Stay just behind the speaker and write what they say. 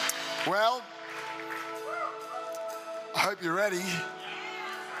Well, I hope you're ready.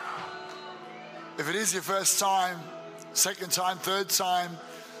 If it is your first time, second time, third time,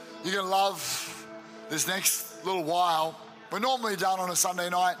 you're going to love this next little while. We're normally done on a Sunday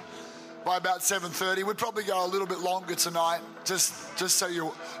night by about 7:30. We'd probably go a little bit longer tonight, just so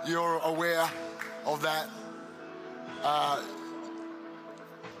you're aware of that.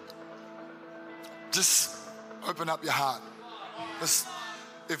 Just open up your heart.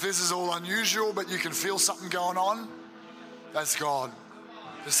 If this is all unusual, but you can feel something going on, that's God.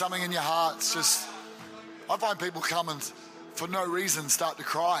 There's something in your heart. It's just, I find people come and for no reason start to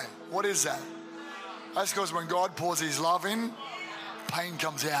cry. What is that? That's because when God pours his love in, pain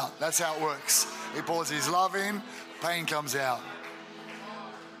comes out. That's how it works. He pours his love in, pain comes out.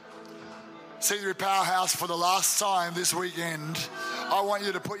 C3 Powerhouse, for the last time this weekend, I want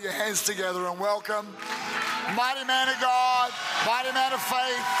you to put your hands together and welcome mighty man of God, mighty man of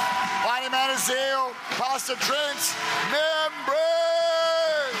faith, mighty man of zeal, Pastor Trent Membry.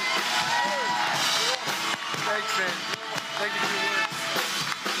 Thanks, man. Thank you for your words.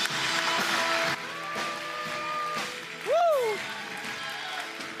 Woo!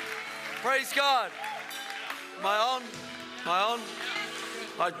 Praise God. Am I on? Am I on?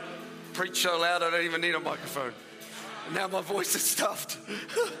 I preach so loud I don't even need a microphone. And now my voice is stuffed.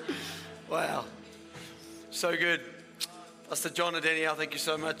 Wow. So good. Pastor John and Danielle, thank you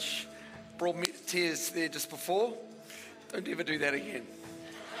so much. Brought me to tears there just before. Don't ever do that again.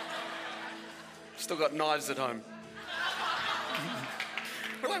 Still got knives at home.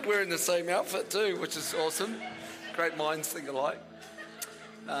 We're like wearing the same outfit too, which is awesome. Great minds think alike.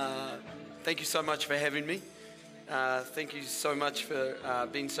 Thank you so much for having me. Thank you so much for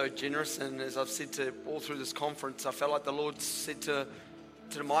being so generous. And as I've said to all through this conference, I felt like the Lord said to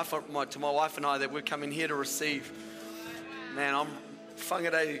my wife and I that we're coming here to receive. Man, I'm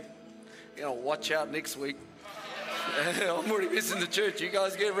whangarei, watch out next week. I'm already missing the church. You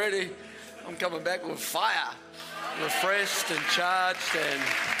guys get ready. I'm coming back with fire, refreshed and charged. And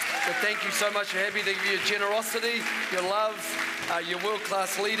so thank you so much for having me. Thank you for your generosity, your love, your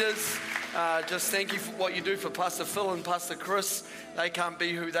world-class leaders. Just thank you for what you do for Pastor Phil and Pastor Chris. They can't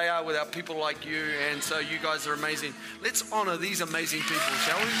be who they are without people like you, and so you guys are amazing. Let's honor these amazing people,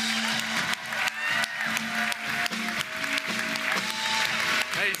 shall we?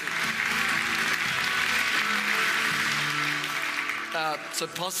 Amazing. So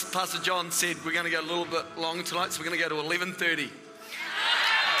Pastor John said we're going to go a little bit long tonight, so we're going to go to 11:30.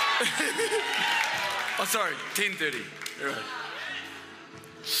 Oh, sorry, 10:30. All right.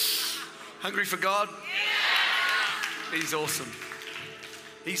 Hungry for God? He's awesome.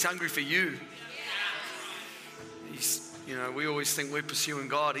 He's hungry for you. He's, we always think we're pursuing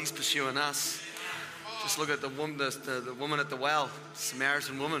God. He's pursuing us. Just look at the woman at the well,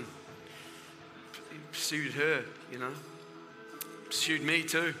 Samaritan woman. He pursued her, Pursued me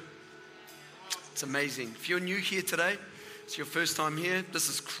too. It's amazing. If you're new here today, it's your first time here, this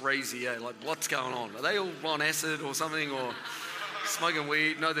is crazy, eh? Like, what's going on? Are they all on acid or something, or smoking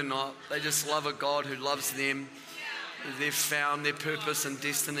weed? No, they're not. They just love a God who loves them. They've found their purpose and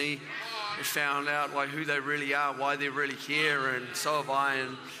destiny. They've found out who they really are, why they're really here, and so have I.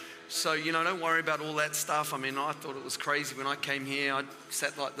 And so, don't worry about all that stuff. I mean, I thought it was crazy when I came here. I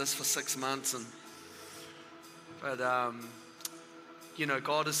sat like this for 6 months. But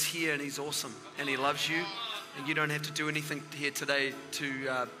God is here and he's awesome and he loves you. And you don't have to do anything here today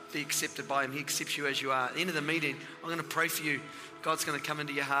to be accepted by him. He accepts you as you are. At the end of the meeting, I'm going to pray for you. God's going to come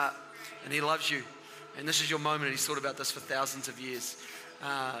into your heart and he loves you. And this is your moment. He's thought about this for thousands of years.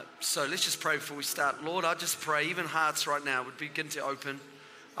 So let's just pray before we start. Lord, I just pray even hearts right now would begin to open.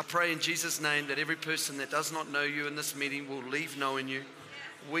 I pray in Jesus' name that every person that does not know you in this meeting will leave knowing you.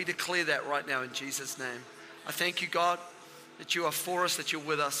 We declare that right now in Jesus' name. I thank you, God, that you are for us, that you're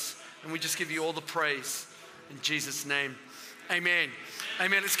with us. And we just give you all the praise in Jesus' name. Amen.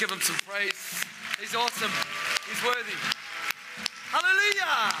 Amen. Let's give him some praise. He's awesome. He's worthy.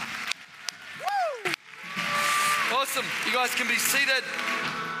 Hallelujah. Woo! Awesome. You guys can be seated.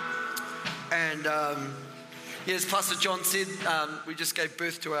 And as Pastor John said, we just gave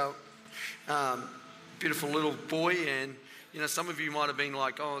birth to our beautiful little boy. And, some of you might have been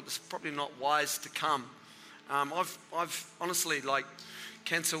like, oh, it's probably not wise to come. I've honestly,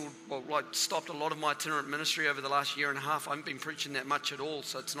 stopped a lot of my itinerant ministry over the last year and a half. I haven't been preaching that much at all,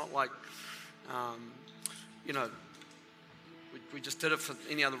 so it's not like, we just did it for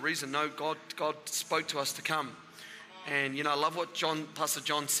any other reason. No, God spoke to us to come. And, I love what Pastor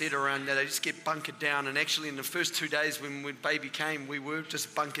John said around that. They just get bunkered down. And actually, in the first 2 days when baby came, we were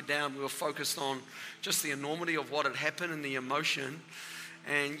just bunkered down. We were focused on just the enormity of what had happened and the emotion.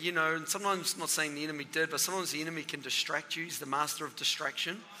 And, and sometimes, not saying the enemy did, but sometimes the enemy can distract you. He's the master of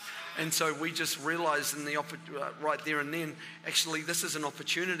distraction. And so we just realized right there and then, actually, this is an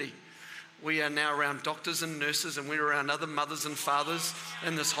opportunity. We are now around doctors and nurses, and we're around other mothers and fathers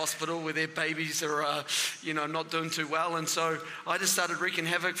in this hospital where their babies are, not doing too well. And so I just started wreaking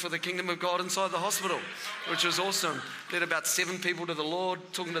havoc for the kingdom of God inside the hospital, which was awesome. Led about 7 people to the Lord,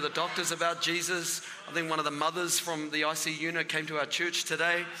 talking to the doctors about Jesus. I think one of the mothers from the IC unit came to our church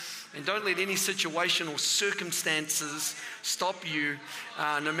today. And don't let any situation or circumstances stop you,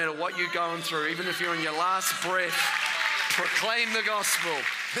 no matter what you're going through, even if you're in your last breath. Proclaim the gospel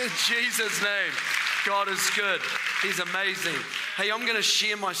in Jesus' name. God is good. He's amazing. Hey, I'm going to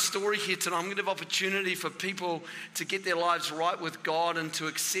share my story here tonight. I'm going to have opportunity for people to get their lives right with God and to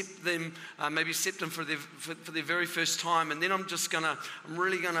accept them, maybe accept them for their very first time. And then I'm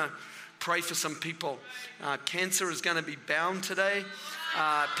really going to pray for some people. Cancer is going to be bound today.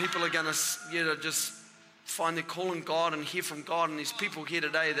 People are going to, just find their call in God and hear from God. And there's people here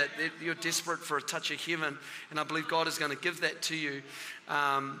today that you're desperate for a touch of heaven, and I believe God is going to give that to you.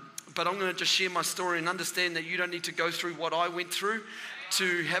 But I'm going to just share my story and understand that you don't need to go through what I went through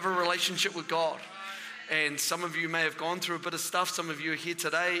to have a relationship with God. And some of you may have gone through a bit of stuff. Some of you are here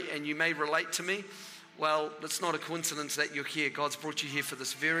today and you may relate to me. Well, it's not a coincidence that you're here. God's brought you here for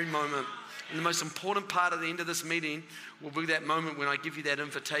this very moment. And the most important part at the end of this meeting will be that moment when I give you that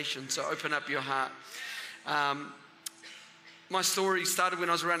invitation. So open up your heart. My story started when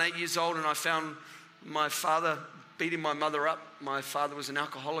I was around 8 years old, and I found my father beating my mother up. My father was an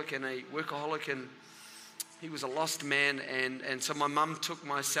alcoholic and a workaholic, and he was a lost man. And so my mum took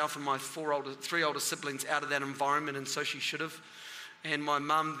myself and my 3 older siblings out of that environment, and so she should have. And my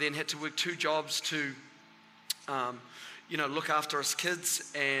mum then had to work 2 jobs to look after us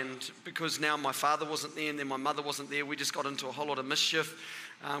kids. And because now my father wasn't there and then my mother wasn't there, we just got into a whole lot of mischief.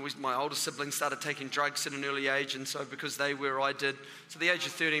 My older siblings started taking drugs at an early age, and so because they were, I did. So at the age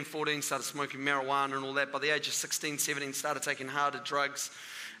of 13, 14, started smoking marijuana and all that. By the age of 16, 17, started taking harder drugs.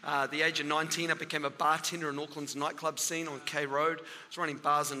 At the age of 19, I became a bartender in Auckland's nightclub scene on K Road. I was running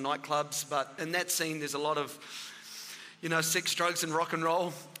bars and nightclubs, but in that scene there's a lot of, sex, drugs and rock and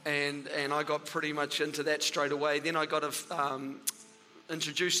roll, and I got pretty much into that straight away. Then I got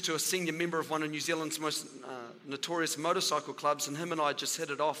introduced to a senior member of one of New Zealand's most notorious motorcycle clubs, and him and I just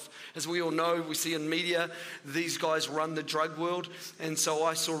hit it off. As we all know, we see in media, these guys run the drug world, and so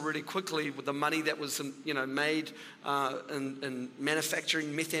I saw really quickly with the money that was made in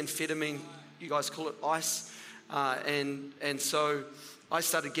manufacturing methamphetamine, you guys call it ice, and so I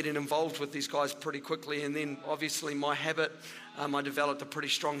started getting involved with these guys pretty quickly. And then obviously my habit, I developed a pretty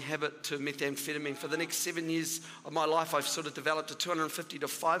strong habit to methamphetamine. For the next 7 years of my life, I've sort of developed a $250 to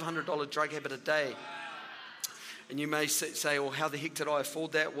 $500 drug habit a day. And you may say, well, how the heck did I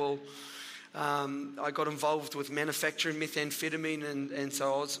afford that? Well, I got involved with manufacturing methamphetamine, and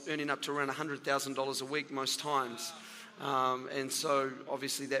so I was earning up to around $100,000 a week most times. And so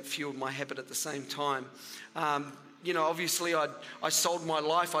obviously that fueled my habit at the same time. Obviously I sold my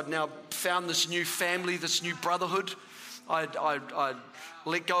life. I'd now found this new family, this new brotherhood. I'd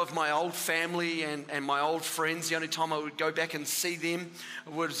let go of my old family and my old friends. The only time I would go back and see them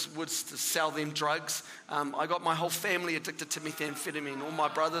was to sell them drugs. I got my whole family addicted to methamphetamine, all my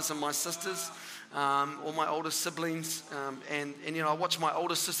brothers and my sisters, all my older siblings. And I watched my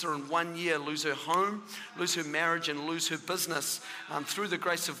older sister in 1 year lose her home, lose her marriage, and lose her business. Through the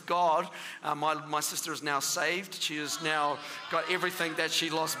grace of God, my sister is now saved. She has now got everything that she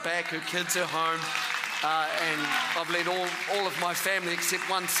lost back, her kids, her home. And I've led all of my family except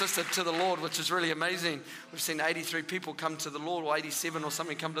one sister to the Lord, which is really amazing. We've seen 83 people come to the Lord, or 87 or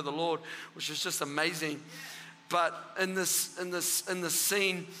something come to the Lord, which is just amazing. But in this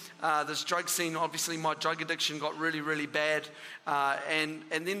scene, this drug scene, obviously my drug addiction got really, really bad, and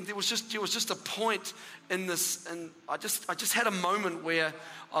then there was just a point in this, and I just had a moment where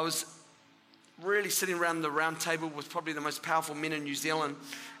I was really sitting around the round table with probably the most powerful men in New Zealand.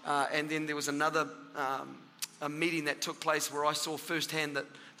 And then there was another a meeting that took place where I saw firsthand that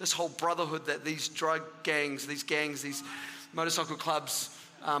this whole brotherhood that these drug gangs, these motorcycle clubs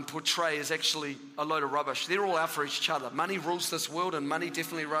portray is actually a load of rubbish. They're all out for each other. Money rules this world, and money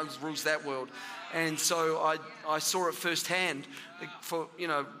definitely rules that world. And so I saw it firsthand for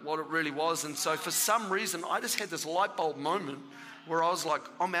what it really was. And so for some reason, I just had this light bulb moment where I was like,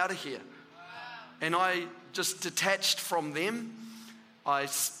 I'm out of here. And I just detached from them. I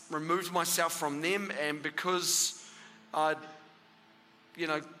removed myself from them, and because I,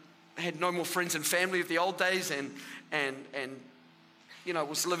 had no more friends and family of the old days, and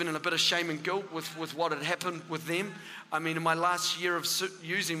was living in a bit of shame and guilt with what had happened with them. I mean, in my last year of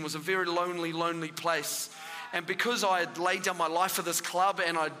using was a very lonely place. And because I had laid down my life for this club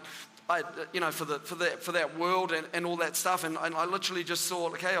and for that world and all that stuff, and I literally just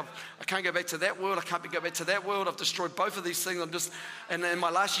thought, okay, I can't go back to that world, I can't go back to that world, I've destroyed both of these things, and in my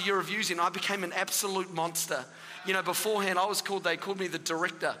last year of using, I became an absolute monster. Beforehand, they called me the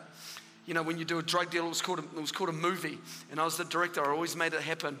director. When you do a drug deal, it was called a movie, and I was the director. I always made it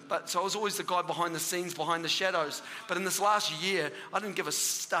happen. So I was always the guy behind the scenes, behind the shadows. But in this last year, I didn't give a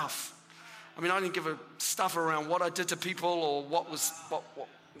stuff. I didn't give a stuff around what I did to people or what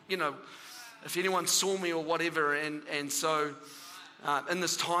if anyone saw me or whatever. And so in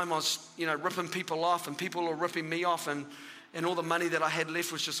this time, I was, ripping people off, and people were ripping me off, and all the money that I had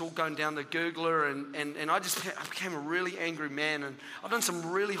left was just all going down the gurgler, and I became a really angry man, and I've done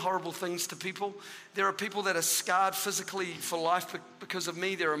some really horrible things to people. There are people that are scarred physically for life because of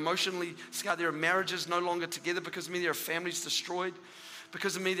me. They're emotionally scarred. There are marriages no longer together because of me. There are families destroyed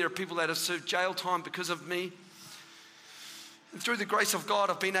because of me. There are people that have served jail time because of me. And through the grace of God,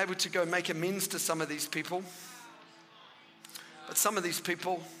 I've been able to go make amends to some of these people. But some of these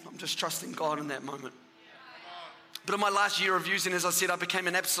people, I'm just trusting God in that moment. But in my last year of using, as I said, I became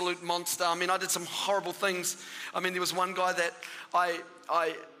an absolute monster. I did some horrible things. There was one guy that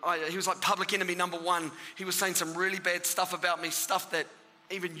he was like public enemy number one. He was saying some really bad stuff about me, stuff that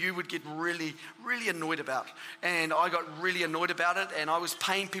even you would get really, really annoyed about. And I got really annoyed about it, and I was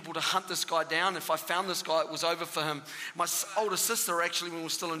paying people to hunt this guy down. If I found this guy, it was over for him. My older sister, actually, when we were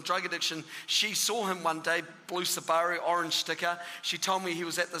still in drug addiction, she saw him one day, blue Subaru, orange sticker. She told me he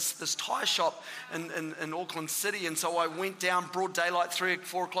was at this tyre shop in Auckland City, and so I went down broad daylight,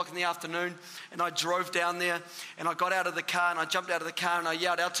 4 o'clock in the afternoon, and I drove down there, and I got out of the car, and I jumped out of the car, and I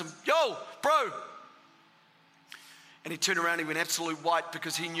yelled out to him, "Yo, bro!" And he turned around, he went absolute white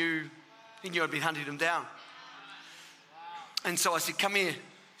because he knew I'd been hunting him down. And so I said, "Come here,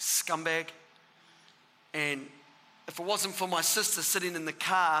 scumbag." And if it wasn't for my sister sitting in the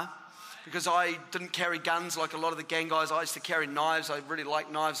car, because I didn't carry guns like a lot of the gang guys, I used to carry knives. I really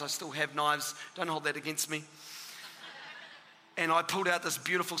like knives. I still have knives. Don't hold that against me. And I pulled out this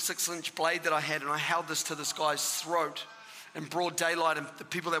beautiful 6-inch blade that I had, and I held this to this guy's throat in broad daylight, and the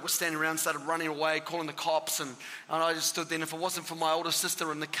people that were standing around started running away, calling the cops, and I just stood there. And if it wasn't for my older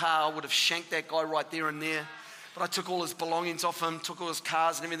sister in the car, I would have shanked that guy right there and there. But I took all his belongings off him, took all his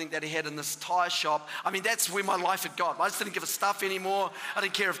cars and everything that he had in this tyre shop. That's where my life had gone. I just didn't give a stuff anymore. I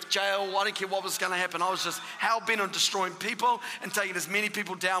didn't care if jail, I didn't care what was going to happen. I was just hell-bent on destroying people and taking as many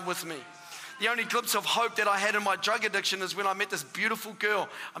people down with me. The only glimpse of hope that I had in my drug addiction is when I met this beautiful girl.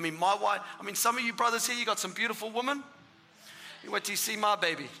 My wife, some of you brothers here, you got some beautiful women. You wait till you see my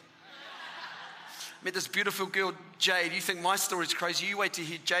baby. Met this beautiful girl, Jade. You think my story's crazy. You wait to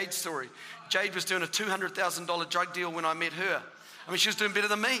hear Jade's story. Jade was doing a $200,000 drug deal when I met her. She was doing better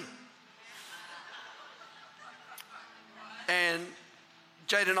than me. And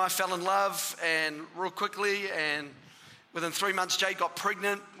Jade and I fell in love, and real quickly, and within 3 months, Jade got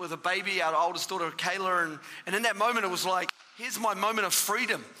pregnant with a baby, our oldest daughter, Kayla. And in that moment, it was like, here's my moment of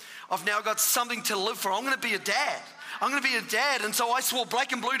freedom. I've now got something to live for. I'm going to be a dad. I'm going to be a dad. And so I swore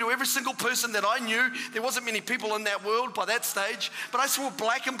black and blue to every single person that I knew. There wasn't many people in that world by that stage, but I swore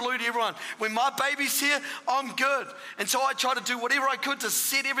black and blue to everyone. When my baby's here, I'm good. And so I tried to do whatever I could to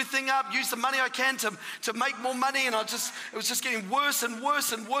set everything up, use the money I can to make more money. And it was just getting worse and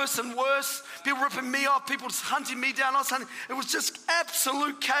worse and worse and worse. People ripping me off, people just hunting me down. It was just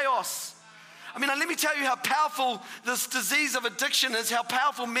absolute chaos. Let me tell you how powerful this disease of addiction is, how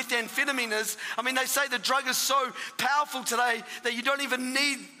powerful methamphetamine is. They say the drug is so powerful today that you don't even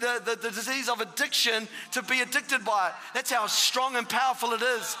need the disease of addiction to be addicted by it. That's how strong and powerful it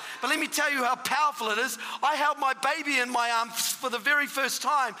is. But let me tell you how powerful it is. I held my baby in my arms for the very first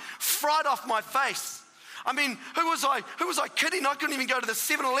time, fright off my face. Who was I kidding? I couldn't even go to the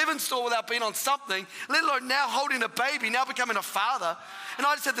 7-Eleven store without being on something, let alone now holding a baby, now becoming a father. And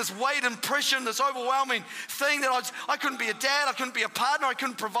I just had this weight and pressure and this overwhelming thing that I couldn't be a dad, I couldn't be a partner, I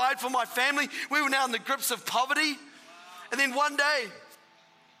couldn't provide for my family. We were now in the grips of poverty. And then one day,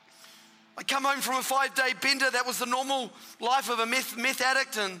 I come home from a 5-day bender. That was the normal life of a meth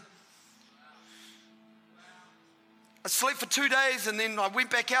addict. And I slept for 2 days, and then I went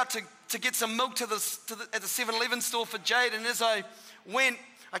back out to get some milk at the 7-Eleven store for Jade. And as I went,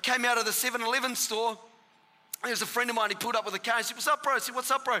 I came out of the 7-Eleven store. There was a friend of mine, he pulled up with a car. He said, "What's up, bro?" I said,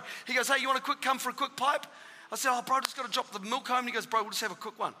 "What's up, bro?" He goes, "Hey, you want to come for a quick pipe?" I said, "Oh, bro, I just got to drop the milk home." And he goes, "Bro, we'll just have a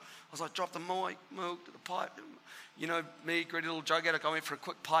quick one." I was like, drop the milk, the pipe. You know me, greedy little drug addict, I went for a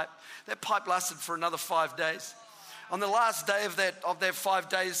quick pipe. That pipe lasted for another 5 days. On the last day of that 5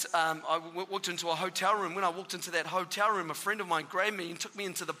 days, I walked into a hotel room. When I walked into that hotel room, a friend of mine grabbed me and took me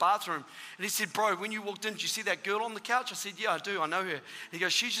into the bathroom. And he said, bro, when you walked in, did you see that girl on the couch? I said, yeah, I do. I know her. And he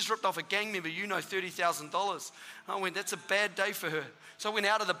goes, she's just ripped off a gang member. You know, $30,000. I went, that's a bad day for her. So I went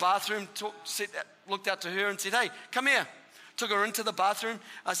out of the bathroom, looked out to her and said, hey, come here. Took her into the bathroom.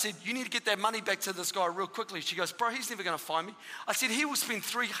 I said, you need to get that money back to this guy real quickly. She goes, bro, he's never going to find me. I said, he will spend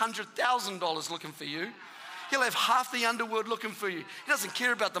 $300,000 looking for you. He'll have half the underworld looking for you. He doesn't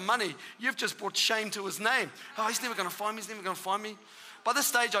care about the money. You've just brought shame to his name. Oh, he's never going to find me. He's never going to find me. By this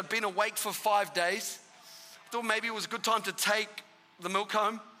stage, I'd been awake for 5 days. Thought maybe it was a good time to take the milk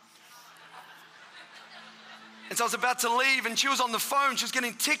home. And so I was about to leave, and she was on the phone. She was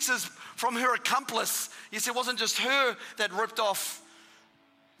getting texts from her accomplice. Yes, it wasn't just her that ripped off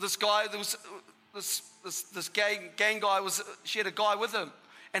this guy. There was this gang guy. She had a guy with him.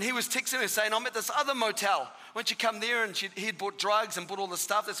 And he was texting her saying, I'm at this other motel. Why don't you come there? And he had bought drugs and bought all the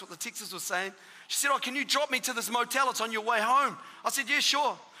stuff. That's what the texts were saying. She said, oh, can you drop me to this motel? It's on your way home. I said, yeah,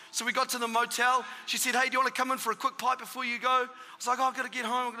 sure. So we got to the motel. She said, hey, do you want to come in for a quick pipe before you go? I was like, oh, I've got to get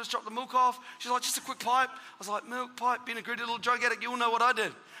home. I'm going to drop the milk off. She's like, just a quick pipe. I was like, milk pipe, being a greedy little drug addict, you all know what I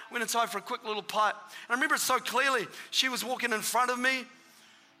did. Went inside for a quick little pipe. And I remember it so clearly. She was walking in front of me.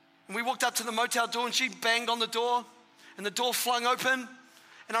 And we walked up to the motel door, and she banged on the door. And the door flung open.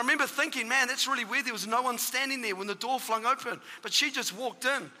 And I remember thinking, man, that's really weird. There was no one standing there when the door flung open. But she just walked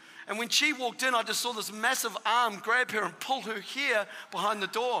in. And when she walked in, I just saw this massive arm grab her and pull her hair behind the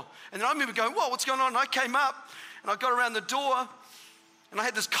door. And then I remember going, whoa, what's going on? And I came up, and I got around the door, and I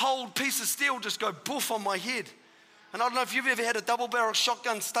had this cold piece of steel just go boof on my head. And I don't know if you've ever had a double-barrel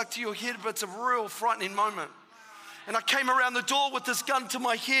shotgun stuck to your head, but it's a real frightening moment. And I came around the door with this gun to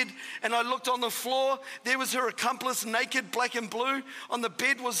my head, and I looked on the floor. There was her accomplice, naked, black and blue. On the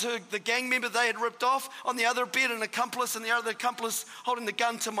bed was the gang member they had ripped off. On the other bed, an accomplice, and the other accomplice holding the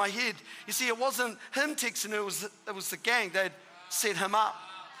gun to my head. You see, it wasn't him texting her, it was the gang. They'd set him up.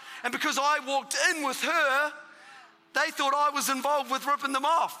 And because I walked in with her, they thought I was involved with ripping them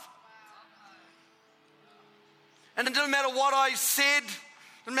off. And it didn't matter what I said.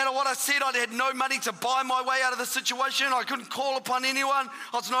 No matter what I said, I had no money to buy my way out of the situation. I couldn't call upon anyone.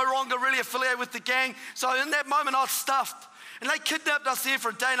 I was no longer really affiliated with the gang. So in that moment, I was stuffed. And they kidnapped us there for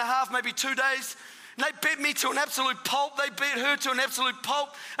a day and a half, maybe 2 days. And they beat me to an absolute pulp. They beat her to an absolute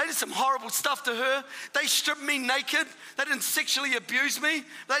pulp. They did some horrible stuff to her. They stripped me naked. They didn't sexually abuse me.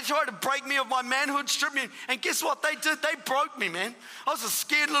 They tried to break me of my manhood, strip me. And guess what they did? They broke me, man. I was a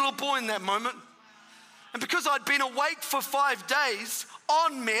scared little boy in that moment. And because I'd been awake for 5 days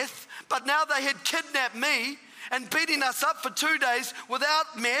on meth, but now they had kidnapped me and beating us up for 2 days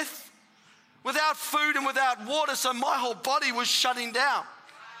without meth, without food and without water, so my whole body was shutting down.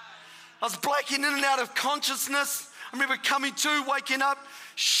 I was blacking in and out of consciousness. I remember coming to, waking up,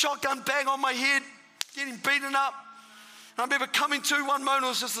 shotgun bang on my head, getting beaten up. And I remember coming to one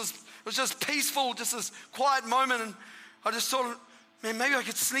moment, it was just peaceful, just this quiet moment, and I just thought, man, maybe I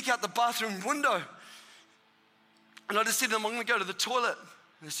could sneak out the bathroom window. And I just said to them, I'm going to go to the toilet.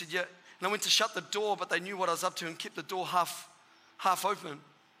 And they said, yeah. And I went to shut the door, but they knew what I was up to and kept the door half open.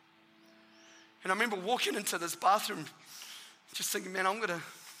 And I remember walking into this bathroom, just thinking, man, I'm going to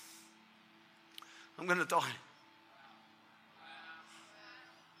die.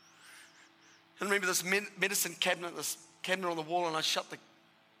 And I remember this medicine cabinet, this cabinet on the wall, and I shut the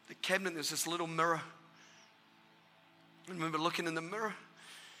cabinet. There's this little mirror. And I remember looking in the mirror.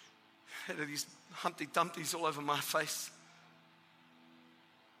 I had these Humpty Dumptys all over my face.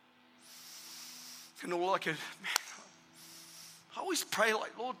 And all I could, man, I always pray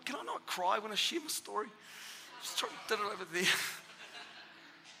like, Lord, can I not cry when I share my story? Just did it over there.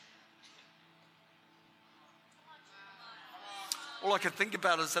 All I could think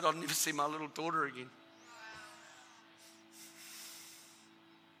about is that I'd never see my little daughter again.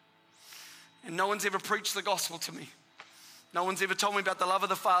 And no one's ever preached the gospel to me. No one's ever told me about the love of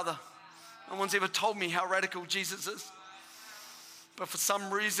the Father. No one's ever told me how radical Jesus is. But for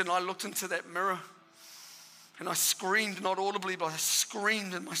some reason, I looked into that mirror and I screamed, not audibly, but I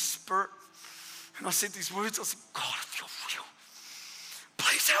screamed in my spirit. And I said these words. I said, God, if you're real,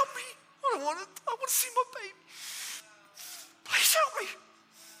 please help me. I want to see my baby. Please help me.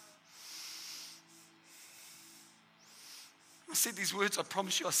 I said these words. I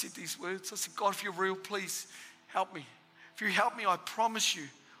promise you, I said these words. I said, God, if you're real, please help me. If you help me, I promise you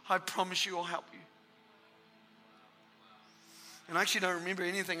I'll help you. And I actually don't remember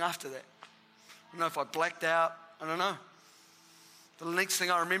anything after that. I don't know if I blacked out. I don't know. The next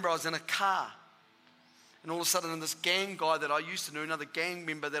thing I remember, I was in a car. And all of a sudden, this gang guy that I used to know, another gang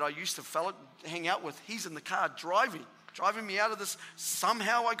member that I used to hang out with, he's in the car driving me out of this.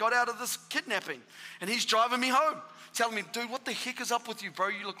 Somehow I got out of this kidnapping. And he's driving me home, telling me, dude, what the heck is up with you, bro?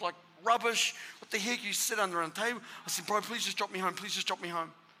 You look like rubbish. What the heck? You sit under a table. I said, bro, please just drop me home. Please just drop me home.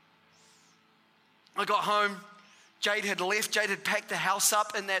 I got home. Jade had left. Jade had packed the house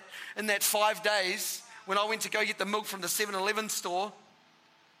up in that 5 days when I went to go get the milk from the 7-Eleven store.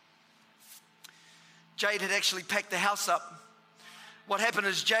 Jade had actually packed the house up. What happened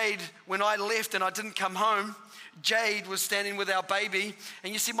is Jade, when I left and I didn't come home, Jade was standing with our baby.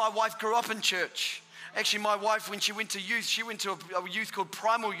 And you see, my wife grew up in church. Actually, my wife, when she went to youth, she went to a youth called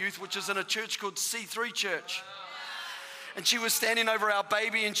Primal Youth, which is in a church called C3 Church. And she was standing over our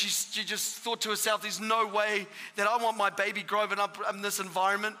baby, and she just thought to herself, there's no way that I want my baby growing up in this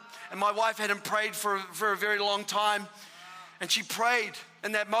environment. And my wife hadn't prayed for a very long time. And she prayed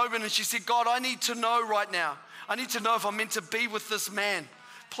in that moment, and she said, God, I need to know right now. I need to know if I'm meant to be with this man.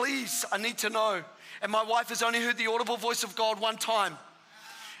 Please, I need to know. And my wife has only heard the audible voice of God one time.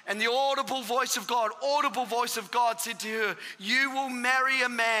 And the audible voice of God said to her, you will marry a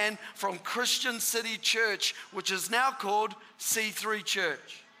man from Christian City Church, which is now called C3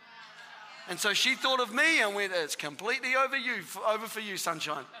 Church. And so she thought of me and went, it's completely over for you,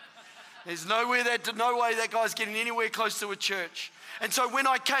 sunshine. There's no way that guy's getting anywhere close to a church. And so when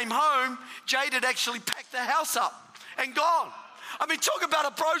I came home, Jade had actually packed the house up and gone. I mean, talk about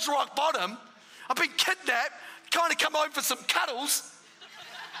a bro's rock bottom. I've been kidnapped, kind of come home for some cuddles,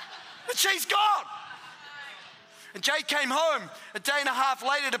 and she's gone. And Jade came home a day and a half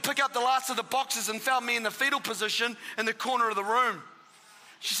later to pick up the last of the boxes and found me in the fetal position in the corner of the room.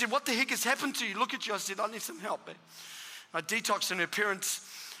 She said, what the heck has happened to you? Look at you. I said, I need some help, man. I detoxed in her parents'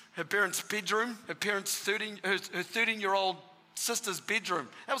 bedroom, her 13-year-old sister's bedroom.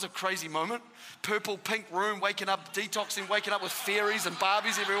 That was a crazy moment. Purple, pink room, waking up, detoxing, waking up with fairies and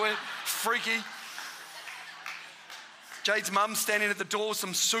Barbies everywhere. Freaky. Jade's mum standing at the door with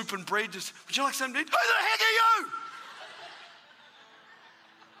some soup and bread. Just, would you like something to eat? Who the heck are you?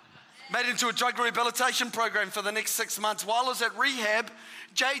 Made it into a drug rehabilitation program for the next 6 months. While I was at rehab,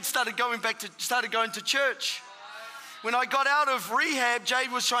 Jade started going to church. When I got out of rehab,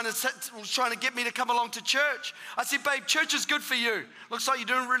 Jade was trying to get me to come along to church. I said, babe, church is good for you. Looks like you're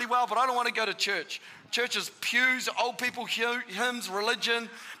doing really well, but I don't want to go to church. Church is pews, old people hymns, religion.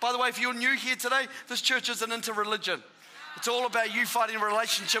 By the way, if you're new here today, this church isn't into religion. It's all about you finding a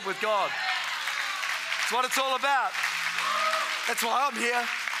relationship with God. That's what it's all about. That's why I'm here.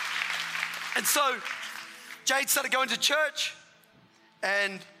 And so Jade started going to church,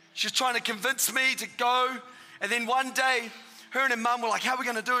 and she was trying to convince me to go. And then one day, her and her mum were like, how are we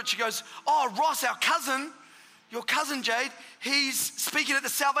going to do it? She goes, oh, Ross, our cousin, your cousin Jade, he's speaking at the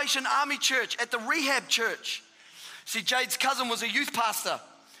Salvation Army Church, at the rehab church. See, Jade's cousin was a youth pastor,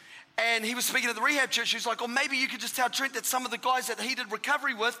 and he was speaking at the rehab church. She was like, oh, maybe you could just tell Trent that some of the guys that he did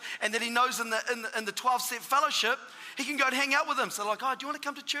recovery with and that he knows in the 12-step fellowship, he can go and hang out with them. So they're like, oh, do you want to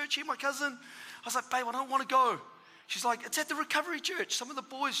come to church here, my cousin? I was like, babe, I don't want to go. She's like, it's at the recovery church. Some of the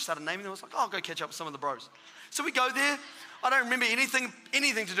boys started naming them. I was like, oh, I'll go catch up with some of the bros. So we go there. I don't remember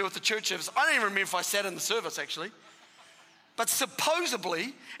anything to do with the church service. I don't even remember if I sat in the service, actually. But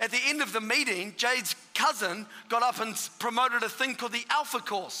supposedly, at the end of the meeting, Jade's cousin got up and promoted a thing called the Alpha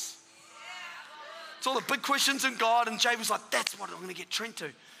Course. It's all the big questions in God, and Jade was like, that's what I'm going to get Trent to.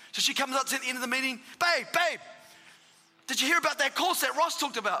 So she comes up to the end of the meeting, babe, did you hear about that course that Ross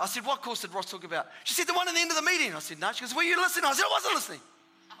talked about? I said, what course did Ross talk about? She said, the one at the end of the meeting. I said, no. She goes, were you listening? I said, I wasn't listening.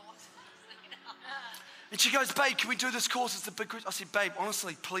 And she goes, babe, can we do this course? It's a big course. I said, babe,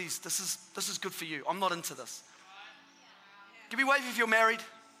 honestly, please, this is good for you. I'm not into this. Give me a wave if you're married.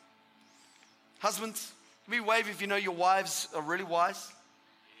 Husbands, give me a wave if you know your wives are really wise.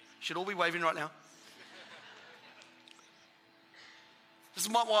 Should all be waving right now. This is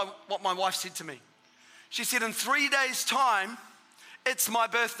what my wife said to me. She said, in 3 days' time, it's my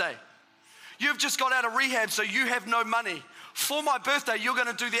birthday. You've just got out of rehab, so you have no money. For my birthday, you're going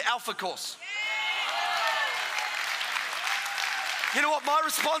to do the Alpha Course. You know what my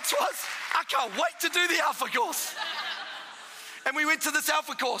response was? I can't wait to do the Alpha Course. And we went to this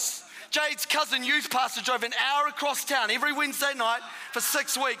Alpha Course. Jade's cousin, youth pastor, drove an hour across town every Wednesday night for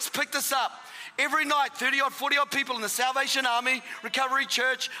 6 weeks, picked us up. Every night, 30-odd, 40-odd people in the Salvation Army, Recovery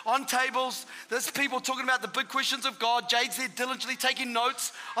Church, on tables. There's people talking about the big questions of God. Jade's there diligently taking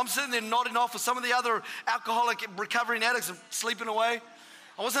notes. I'm sitting there nodding off with some of the other alcoholic recovering addicts and sleeping away.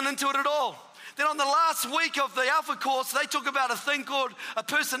 I wasn't into it at all. Then on the last week of the Alpha Course, they talk about a thing called a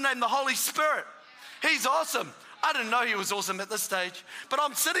person named the Holy Spirit. He's awesome. I didn't know he was awesome at this stage. But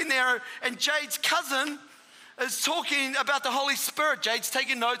I'm sitting there, and Jade's cousin is talking about the Holy Spirit. Jade's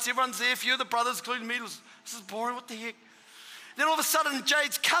taking notes. Everyone's there. A few of the brothers, including me, this is boring. What the heck? Then all of a sudden,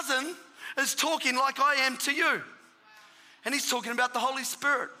 Jade's cousin is talking like I am to you. And he's talking about the Holy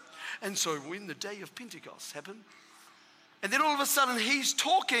Spirit. And so when the day of Pentecost happened, and then all of a sudden he's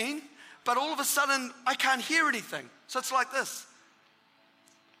talking, but all of a sudden I can't hear anything. So it's like this.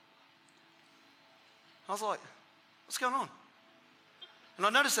 I was like, what's going on? And I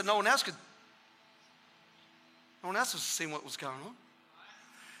noticed that no one else was seeing what was going on.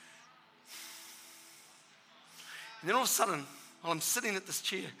 And then all of a sudden, while I'm sitting at this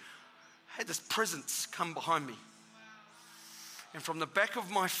chair, I had this presence come behind me. And from the back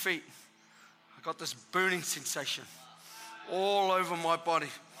of my feet, I got this burning sensation all over my body.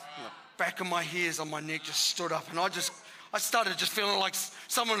 And the back of my hairs on my neck just stood up. And I started just feeling like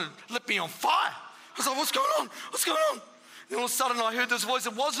someone had lit me on fire. I was like, what's going on? What's going on? And all of a sudden I heard this voice.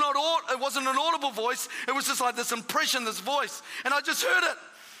 It wasn't an audible voice. It was just like this impression, this voice. And I just heard it.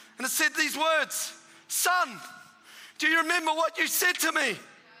 And it said these words, "Son, do you remember what you said to me?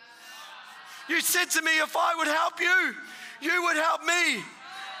 You said to me, if I would help you, you would help me.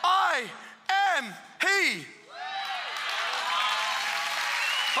 I am He."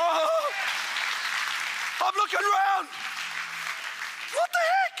 Oh, I'm looking around. What the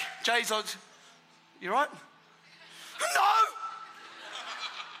heck? Jay's like, you right? No.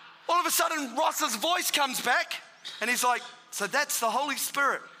 All of a sudden, Ross's voice comes back, and he's like, so that's the Holy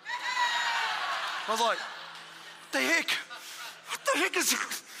Spirit. I was like, what the heck? What the heck is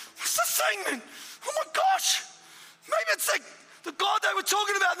what's this thing, man? Oh my gosh. Maybe it's the God they were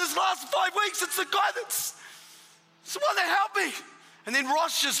talking about in this last 5 weeks. It's the guy it's the one that helped me. And then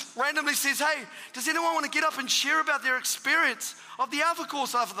Ross just randomly says, hey, does anyone want to get up and share about their experience of the Alpha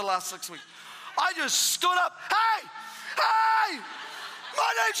Course after the last 6 weeks? I just stood up. Hey,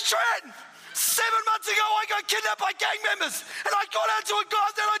 my name's Trent. 7 months ago, I got kidnapped by gang members, and I got out to a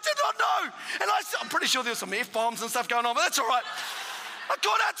God that I did not know. And I'm pretty sure there were some F-bombs and stuff going on, but that's all right. I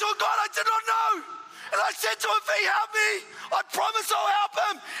got out to a God I did not know. And I said to him, if he helped me, I promise I'll help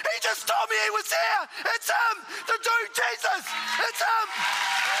him. He just told me he was here. It's him, the dude Jesus. It's him.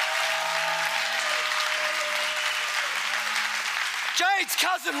 Jade's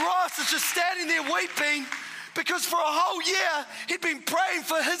cousin Ross is just standing there weeping because for a whole year he'd been praying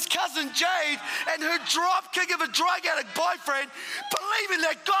for his cousin Jade and her dropkick of a drug addict boyfriend, believing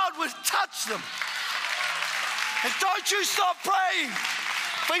that God would touch them. And don't you stop praying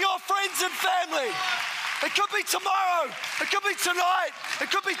for your friends and family. It could be tomorrow, it could be tonight, it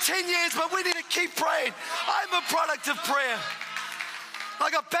could be 10 years, but we need to keep praying. I'm a product of prayer. I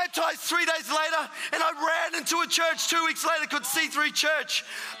got baptized 3 days later, and I ran into a church 2 weeks later called C3 Church.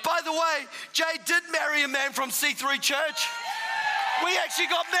 By the way, Jay did marry a man from C3 Church. We actually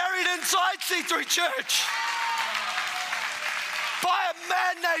got married inside C3 Church by a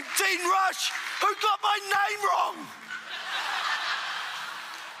man named Dean Rush, who got my name wrong.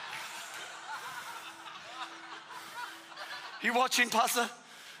 You watching, Pastor?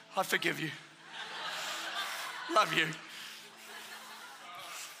 I forgive you. Love you.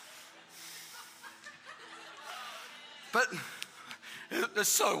 But it's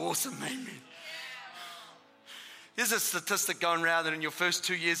so awesome, man. There's a statistic going around that in your first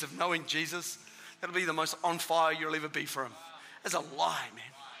 2 years of knowing Jesus, that'll be the most on fire you'll ever be for him. That's a lie, man.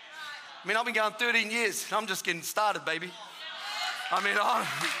 I mean, I've been going 13 years. I'm just getting started, baby. I mean,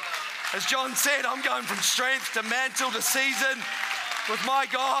 as John said, I'm going from strength to mantle to season with my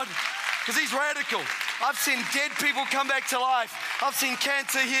God, because he's radical. I've seen dead people come back to life. I've seen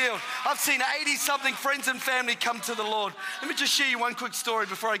cancer healed. I've seen 80-something friends and family come to the Lord. Let me just share you one quick story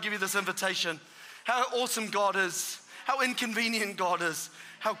before I give you this invitation. How awesome God is. How inconvenient God is.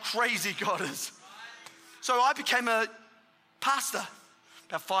 How crazy God is. So I became a pastor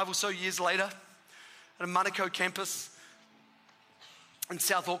about 5 or so years later at a Monaco campus in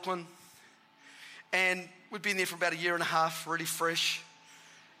South Auckland. And we'd been there for about a year and a half, really fresh.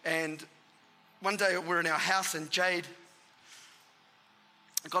 And one day we're in our house and Jade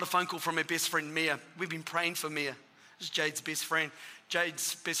got a phone call from her best friend, Mia. We've been praying for Mia. This is Jade's best friend.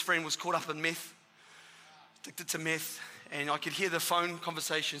 Jade's best friend was caught up in meth, addicted to meth. And I could hear the phone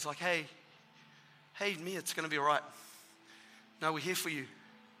conversations like, hey, Mia, it's going to be all right. No, we're here for you.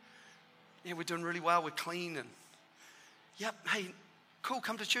 Yeah, we're doing really well. We're clean. And yep, hey, cool,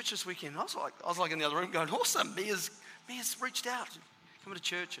 come to church this weekend. I was like in the other room going, awesome, Mia's reached out. Come to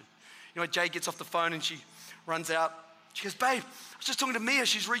church. And you know, Jade gets off the phone and she runs out. She goes, babe, I was just talking to Mia.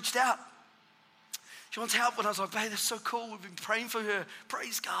 She's reached out. She wants help. And I was like, babe, that's so cool. We've been praying for her.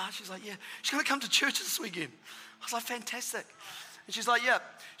 Praise God. She's like, yeah. She's going to come to church this weekend. I was like, fantastic. And she's like, yeah.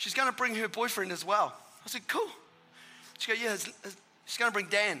 She's going to bring her boyfriend as well. I said, cool. She goes, yeah, she's going to bring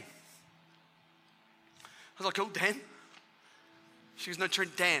Dan. I was like, cool, Dan? She goes, no,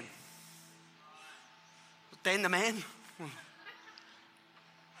 Trent, Dan. Dan the man?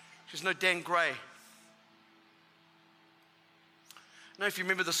 She goes, no, Dan Gray. I don't know if you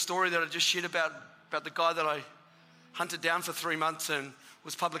remember the story that I just shared about the guy that I hunted down for 3 months and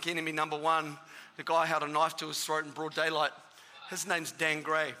was public enemy number one. The guy held a knife to his throat in broad daylight. His name's Dan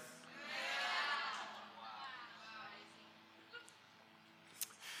Gray.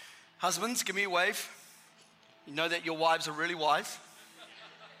 Husbands, give me a wave. You know that your wives are really wise.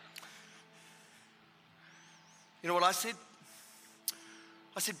 You know what I said?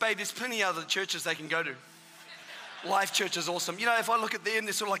 I said, babe, there's plenty of other churches they can go to. Life Church is awesome. You know, if I look at them,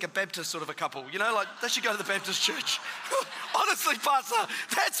 they're sort of like a Baptist sort of a couple. You know, like they should go to the Baptist church. Honestly, Pastor,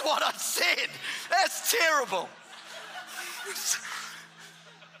 that's what I said. That's terrible.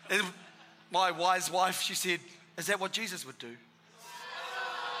 And my wise wife, she said, is that what Jesus would do?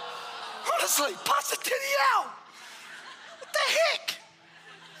 Honestly, Pastor Danielle, what the heck?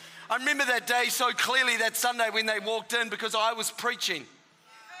 I remember that day so clearly, that Sunday when they walked in, because I was preaching.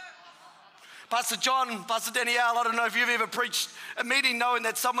 Pastor John, Pastor Danielle, I don't know if you've ever preached a meeting knowing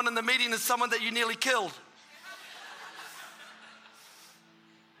that someone in the meeting is someone that you nearly killed.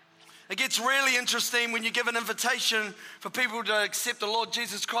 It gets really interesting when you give an invitation for people to accept the Lord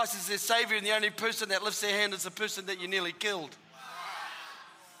Jesus Christ as their Savior, and the only person that lifts their hand is the person that you nearly killed.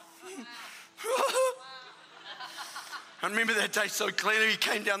 I remember that day so clearly. He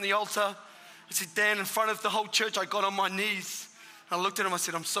came down the altar. I said, Dan, in front of the whole church, I got on my knees. I looked at him, I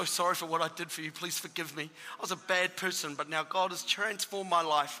said, I'm so sorry for what I did for you. Please forgive me. I was a bad person, but now God has transformed my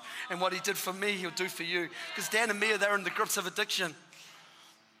life. And what he did for me, he'll do for you. Because Dan and Mia, they're in the grips of addiction.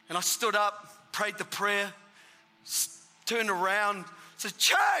 And I stood up, prayed the prayer, turned around, said,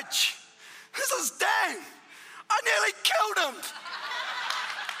 church, this is Dan. I nearly killed him.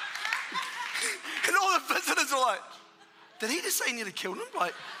 And all the visitors were like, did he just say he nearly killed him?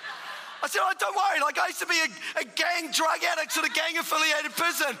 Like, I said, oh, don't worry. Like, I used to be a gang drug addict, sort of gang-affiliated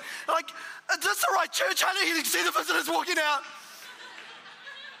person. Like, is this the right church, honey? You can see the visitors walking out.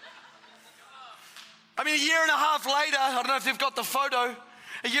 I mean, a year and a half later, I don't know if they've got the photo.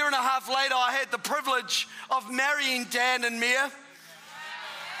 A year and a half later, I had the privilege of marrying Dan and Mia.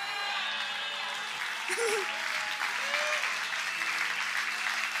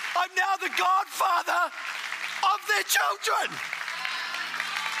 I'm now the godfather of their children.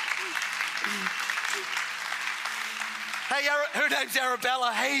 Hey, her name's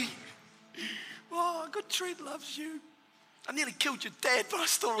Arabella. Hey. Oh, good Trent loves you. I nearly killed your dad, but I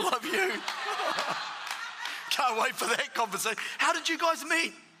still love you. Can't wait for that conversation. How did you guys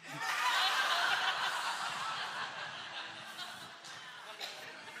meet?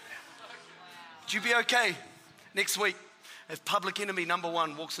 Would you be okay next week if public enemy number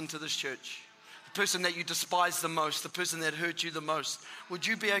one walks into this church? The person that you despise the most, the person that hurt you the most. Would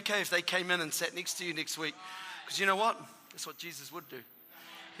you be okay if they came in and sat next to you next week? Because you know what? That's what Jesus would do.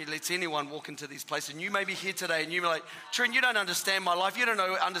 He lets anyone walk into these places. And you may be here today and you're like, Trent, you don't understand my life. You don't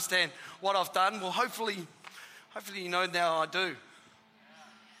understand what I've done. Well, hopefully you know now I do. And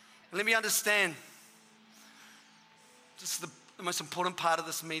let me understand. This is the most important part of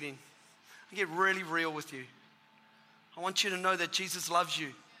this meeting. I get really real with you. I want you to know that Jesus loves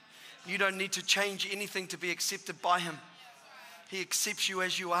you. You don't need to change anything to be accepted by him. He accepts you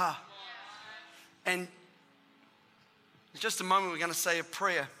as you are. And in just a moment, we're going to say a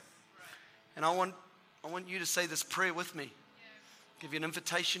prayer. And I want you to say this prayer with me. I'll give you an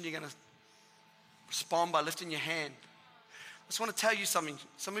invitation. You're going to respond by lifting your hand. I just want to tell you something.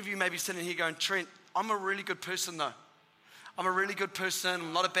 Some of you may be sitting here going, Trent, I'm a really good person though. I'm a really good person.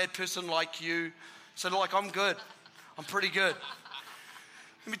 I'm not a bad person like you. So like, I'm good. I'm pretty good.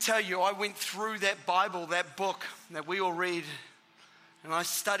 Let me tell you, I went through that Bible, that book that we all read, and I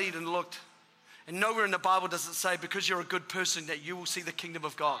studied and looked. And nowhere in the Bible does it say, because you're a good person, that you will see the kingdom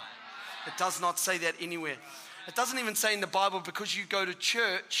of God. It does not say that anywhere. It doesn't even say in the Bible, because you go to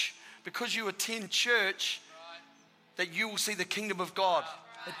church, because you attend church, that you will see the kingdom of God.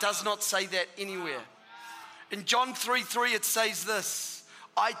 It does not say that anywhere. In John 3:3, it says this,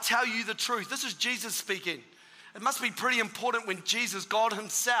 I tell you the truth. This is Jesus speaking. It must be pretty important when Jesus, God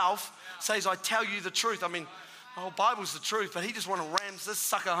himself, says, I tell you the truth. I mean, the whole Bible's the truth, but he just want to rams this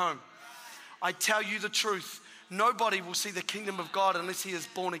sucker home. I tell you the truth. Nobody will see the kingdom of God unless he is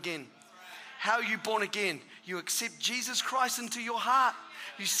born again. How are you born again? You accept Jesus Christ into your heart.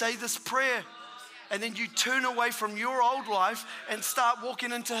 You say this prayer, and then you turn away from your old life and start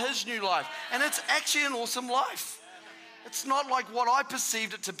walking into his new life. And it's actually an awesome life. It's not like what I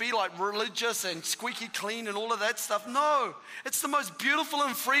perceived it to be, like religious and squeaky clean and all of that stuff. No, it's the most beautiful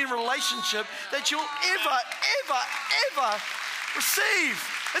and free relationship that you'll ever receive.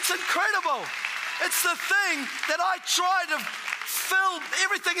 It's incredible. It's the thing that I try to fill,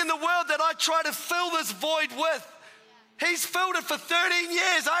 everything in the world that I try to fill this void with. He's filled it for 13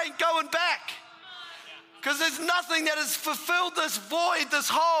 years. I ain't going back. Because there's nothing that has fulfilled this void, this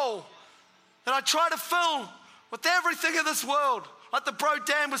hole, that I try to fill with everything in this world. Like the bro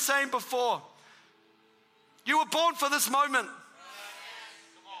Dan was saying before. You were born for this moment.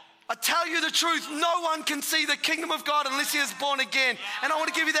 I tell you the truth, no one can see the kingdom of God unless he is born again. And I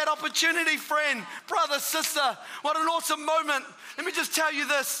want to give you that opportunity, friend, brother, sister. What an awesome moment. Let me just tell you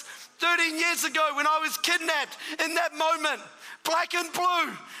this. 13 years ago when I was kidnapped, in that moment, black and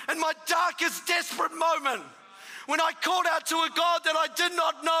blue, in my darkest, desperate moment, when I called out to a God that I did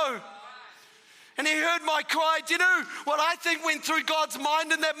not know, and he heard my cry. Do you know what I think went through God's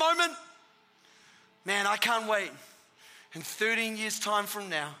mind in that moment? Man, I can't wait. In 13 years' time from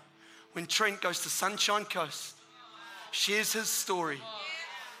now, when Trent goes to Sunshine Coast, shares his story,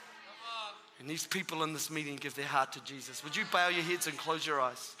 and these people in this meeting give their heart to Jesus. Would you bow your heads and close your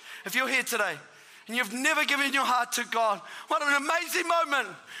eyes? If you're here today and you've never given your heart to God, what an amazing moment.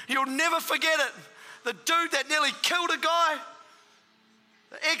 You'll never forget it. The dude that nearly killed a guy,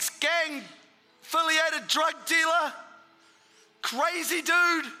 the ex-gang affiliated drug dealer, crazy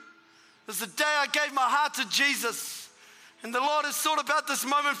dude. This is the day I gave my heart to Jesus. And the Lord has thought about this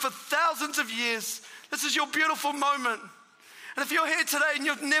moment for thousands of years. This is your beautiful moment. And if you're here today and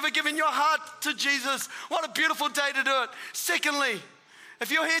you've never given your heart to Jesus, what a beautiful day to do it. Secondly,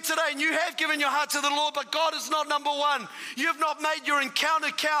 if you're here today and you have given your heart to the Lord, but God is not number one, you have not made your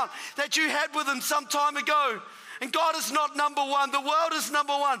encounter count that you had with him some time ago, and God is not number one, the world is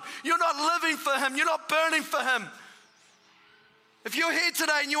number one, you're not living for him, you're not burning for him. If you're here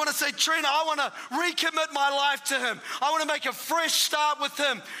today and you want to say, Trina, I want to recommit my life to him. I want to make a fresh start with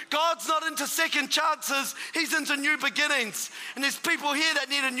him. God's not into second chances. He's into new beginnings. And there's people here that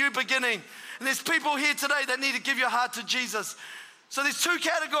need a new beginning. And there's people here today that need to give your heart to Jesus. So there's two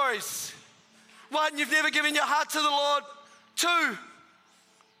categories. One, you've never given your heart to the Lord. Two,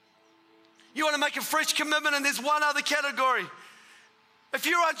 you want to make a fresh commitment. And there's one other category. If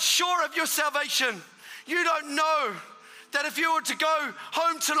you're unsure of your salvation, you don't know that if you were to go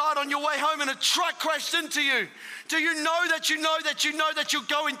home tonight on your way home and a truck crashed into you, do you know that you're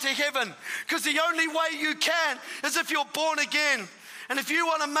going to heaven? Because the only way you can is if you're born again. And if you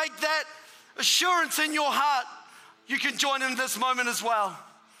want to make that assurance in your heart, you can join in this moment as well.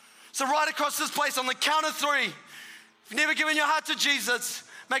 So right across this place on the count of three, if you've never given your heart to Jesus,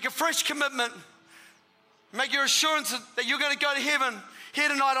 make a fresh commitment. Make your assurance that you're going to go to heaven here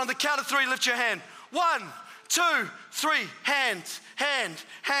tonight. On the count of three, lift your hand. 1, 2, 3, hand, hand,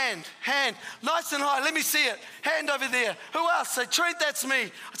 hand, hand. Nice and high, let me see it. Hand over there. Who else? Say, Trent, that's me.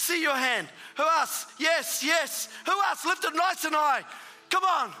 I see your hand. Who else? Yes, yes. Who else? Lift it nice and high. Come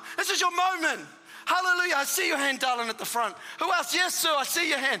on, this is your moment. Hallelujah, I see your hand, darling, at the front. Who else? Yes, sir, I see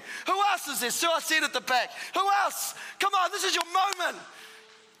your hand. Who else is there? Sir, I see it at the back. Who else? Come on, this is your moment.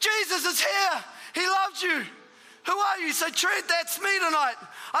 Jesus is here. He loves you. Who are you? Say, Trent, that's me tonight.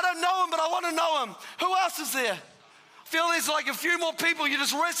 I don't know him, but I want to know him. Who else is there? I feel there's like a few more people. You're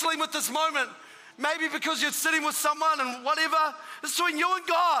just wrestling with this moment. Maybe because you're sitting with someone and whatever. It's between you and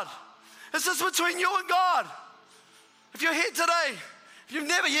God. It's just between you and God. If you're here today, if you've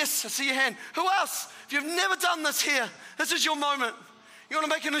never, yes, I see your hand. Who else? If you've never done this here, this is your moment. You want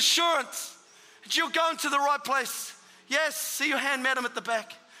to make an assurance that you're going to the right place. Yes, see your hand, madam, at the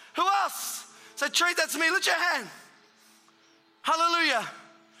back. Who else? Say, Trent, that's me. Lift your hand. Hallelujah.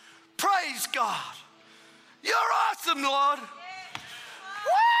 Praise God. You're awesome, Lord.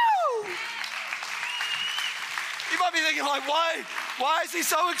 Woo! You might be thinking, like, why is he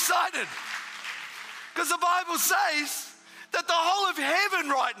so excited? Because the Bible says that the whole of heaven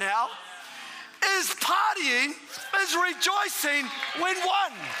right now is partying, is rejoicing when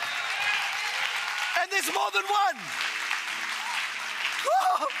one. And there's more than one.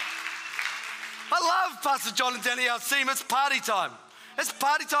 Woo! I love Pastor John and Danny Alcim. It's party time. It's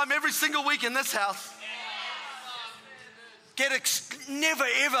party time every single week in this house. Never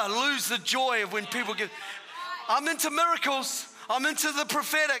ever lose the joy of when people give. I'm into miracles. I'm into the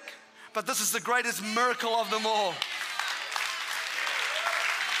prophetic. But this is the greatest miracle of them all.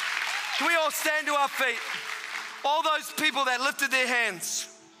 Can we all stand to our feet? All those people that lifted their hands.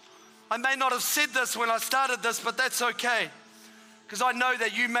 I may not have said this when I started this, but that's okay. Because I know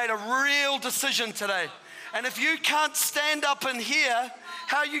that you made a real decision today. And if you can't stand up in here,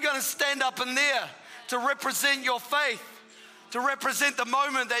 how are you going to stand up in there to represent your faith? to represent the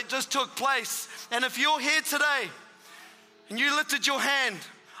moment that just took place. And if you're here today and you lifted your hand,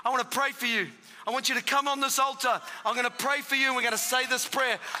 I want to pray for you. I want you to come on this altar. I'm going to pray for you and we're going to say this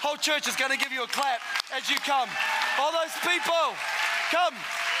prayer. Whole church is going to give you a clap as you come. All those people, come,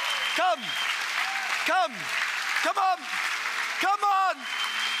 come, come, come on, come on,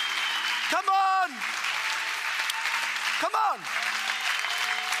 come on, come on.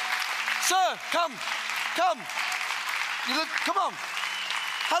 Sir, come, come. Come on.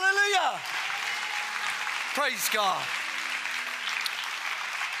 Hallelujah. Praise God.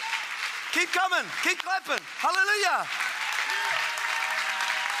 Keep coming. Keep clapping. Hallelujah.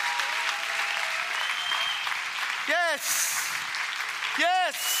 Yes.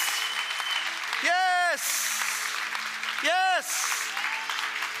 Yes. Yes. Yes.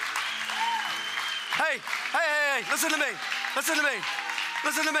 Hey, hey, hey, hey. Listen to me. Listen to me.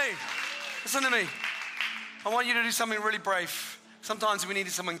 Listen to me. Listen to me. I want you to do something really brave. Sometimes we need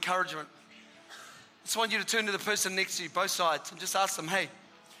some encouragement. I just want you to turn to the person next to you, both sides, and just ask them, hey,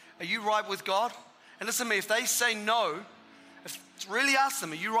 are you right with God? And listen to me, if they say no, really ask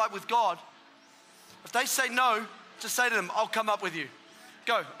them, are you right with God? If they say no, just say to them, I'll come up with you.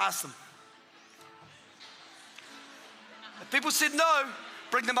 Go, ask them. If people said no,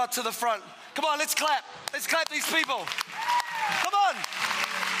 bring them up to the front. Come on, let's clap. Let's clap these people. Come on.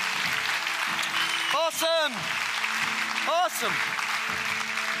 Awesome. Awesome.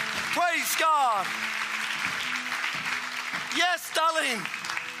 Praise God. Yes, darling.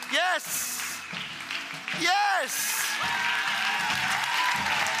 Yes. Yes.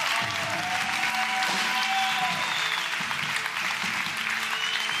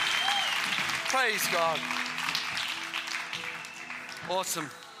 Praise God. Awesome.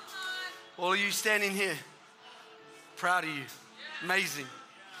 All of you standing here, proud of you. Amazing.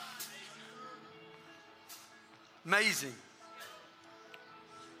 Amazing.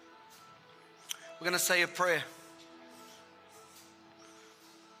 We're going to say a prayer.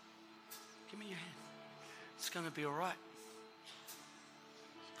 Give me your hand. It's going to be all right.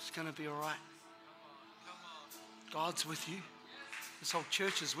 It's going to be all right. God's with you. This whole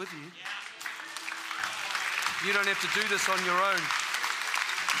church is with you. You don't have to do this on your own.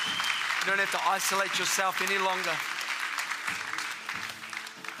 You don't have to isolate yourself any longer.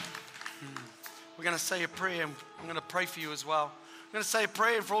 We're going to say a prayer, and I'm going to pray for you as well. I'm going to say a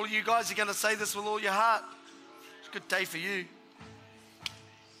prayer for all of you guys. You're going to say this with all your heart. It's a good day for you.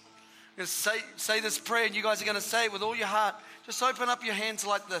 I'm going to say this prayer, and you guys are going to say it with all your heart. Just open up your hands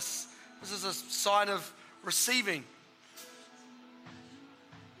like this. This is a sign of receiving.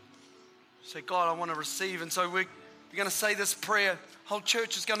 Say, God, I want to receive. And so we're going to say this prayer. Whole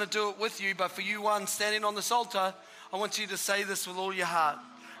church is going to do it with you, but for you one standing on this altar, I want you to say this with all your heart.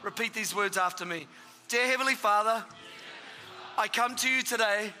 Repeat these words after me. Dear Heavenly Father, I come to you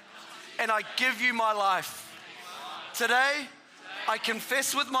today and I give you my life. Today, I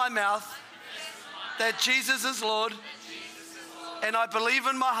confess with my mouth that Jesus is Lord, and I believe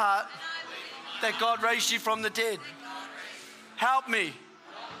in my heart that God raised you from the dead. Help me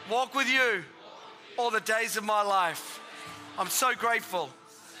walk with you all the days of my life. I'm so grateful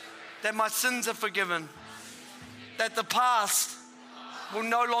that my sins are forgiven, that the past will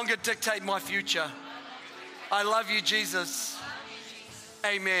no longer dictate my future. I love you, Jesus.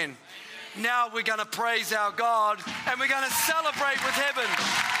 Amen. Now we're going to praise our God and we're going to celebrate with heaven.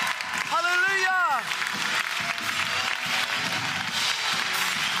 Hallelujah.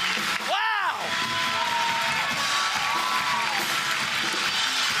 Wow.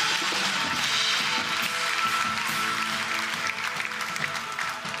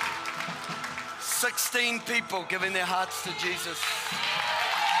 "16 people giving their hearts to Jesus."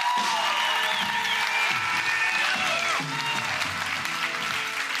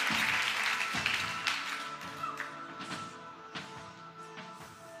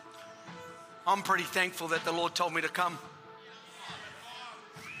 I'm pretty thankful that the Lord told me to come.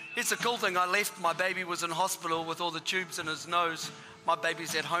 It's a cool thing. I left. My baby was in hospital with all the tubes in his nose. My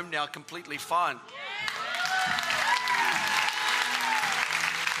baby's at home now, completely fine.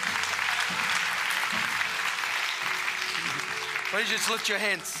 Please just lift your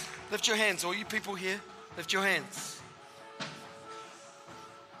hands. Lift your hands. All you people here, lift your hands.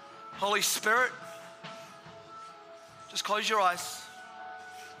 Holy Spirit, just close your eyes.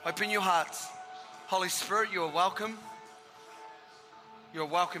 Open your hearts. Holy Spirit, you are welcome. You're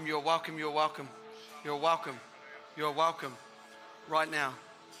welcome, you're welcome, you're welcome. You're welcome. You're welcome right now.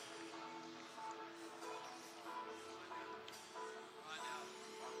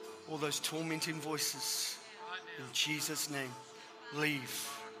 All those tormenting voices, in Jesus' name, leave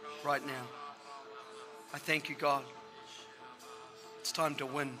right now. I thank you, God. It's time to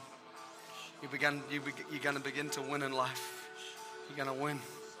win. You're going to begin to win in life. You're going to win.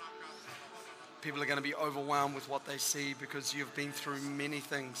 People are going to be overwhelmed with what they see because you've been through many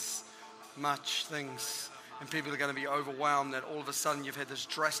things, much things. And people are going to be overwhelmed that all of a sudden you've had this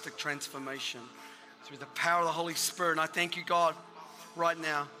drastic transformation through the power of the Holy Spirit. And I thank you, God, right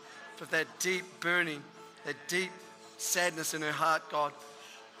now for that deep burning, that deep sadness in her heart, God,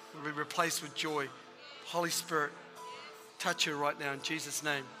 will be replaced with joy. Holy Spirit, touch her right now in Jesus'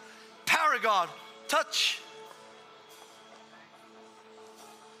 name. Power of God, touch.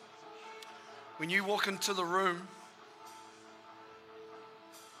 When you walk into the room,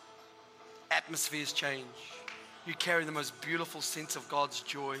 atmospheres change. You carry the most beautiful sense of God's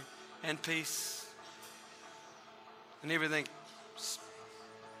joy and peace. And everything's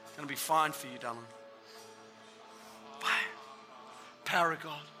going to be fine for you, darling. Power of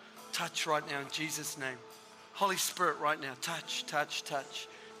God, touch right now in Jesus' name. Holy Spirit right now, touch, touch, touch.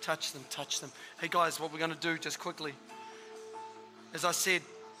 Touch them, touch them. Hey guys, what we're going to do just quickly. As I said,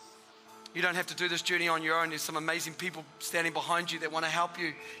 you don't have to do this journey on your own. There's some amazing people standing behind you that want to help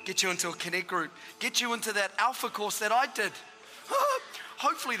you, get you into a Connect group, get you into that Alpha course that I did.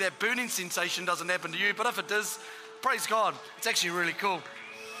 Hopefully that burning sensation doesn't happen to you, but if it does, praise God. It's actually really cool.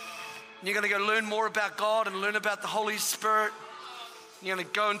 You're going to go learn more about God and learn about the Holy Spirit. You're going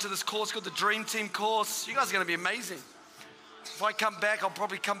to go into this course called the Dream Team course. You guys are going to be amazing. If I come back, I'll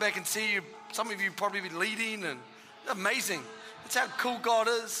probably come back and see you. Some of you probably be leading, and amazing. That's how cool God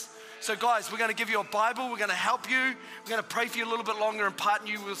is. So guys, we're going to give you a Bible. We're going to help you. We're going to pray for you a little bit longer and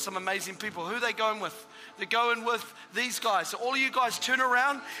partner you with some amazing people. Who are they going with? They're going with these guys. So all of you guys turn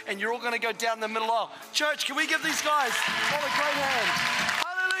around and you're all going to go down the middle aisle. Church, can we give these guys all a great hand?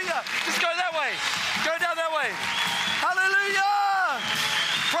 Hallelujah. Just go that way. Go down that way. Hallelujah.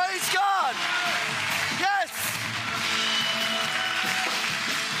 Praise God. Yes.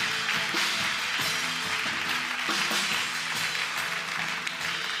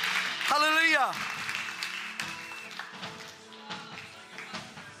 Hallelujah.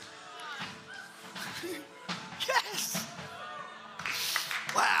 Yes.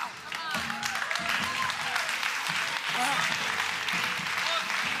 Wow.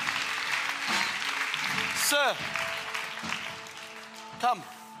 Sir, come.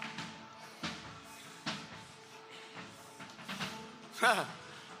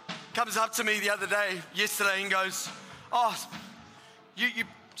 Comes up to me the other day, yesterday, and goes, "Oh, you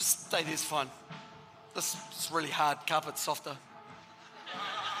just stay there, it's fine. This is really hard, carpet's softer."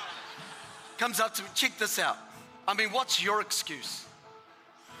 Comes up to me, check this out. I mean, what's your excuse?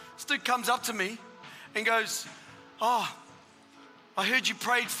 This dude comes up to me and goes, "Oh, I heard you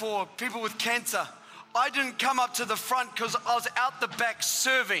prayed for people with cancer. I didn't come up to the front because I was out the back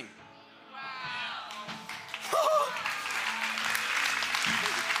serving."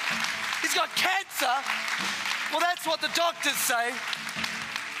 He's got cancer. Well, that's what the doctors say.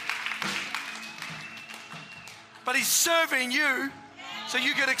 But he's serving you so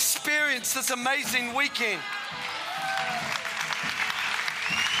you could experience this amazing weekend.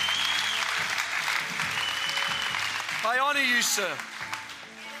 I honor you, sir.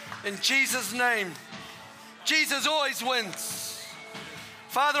 In Jesus' name. Jesus always wins.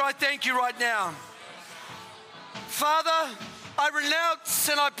 Father, I thank you right now. Father, I renounce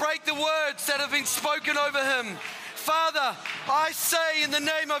and I break the words that have been spoken over him. Father, I say in the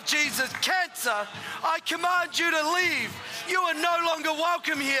name of Jesus, cancer, I command you to leave. You are no longer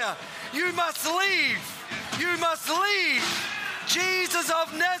welcome here. You must leave. You must leave. Jesus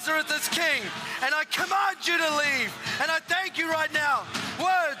of Nazareth is King, and I command you to leave. And I thank you right now.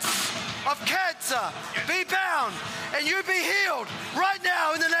 Words of cancer, be bound, and you be healed right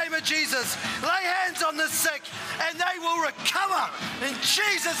now in the name of Jesus. Lay hands on the sick, and they will recover in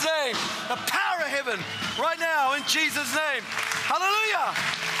Jesus' name. The power of heaven right now in Jesus' name. Hallelujah.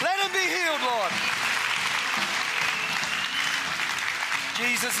 Let him be healed, Lord.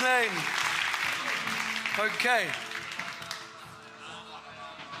 Jesus' name. Okay.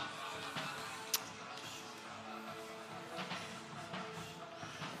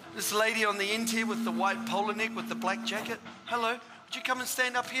 This lady on the end here with the white polo neck with the black jacket. Hello. Would you come and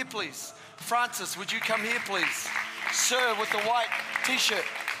stand up here, please? Francis, would you come here, please? Sir with the white t-shirt.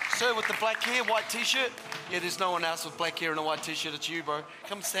 Sir with the black hair, white t-shirt. Yeah, there's no one else with black hair and a white t-shirt. It's you, bro.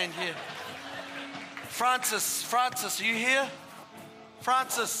 Come stand here. Francis, are you here?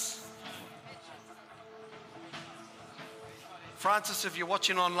 Francis, if you're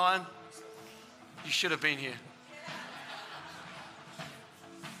watching online, you should have been here.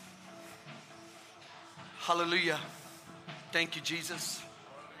 Hallelujah. Thank you, Jesus.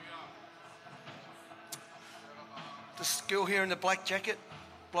 This girl here in the black jacket,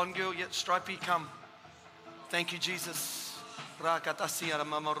 blonde girl, yeah, stripey, come. Thank you, Jesus.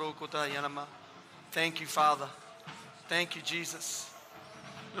 Thank you, Father. Thank you, Jesus.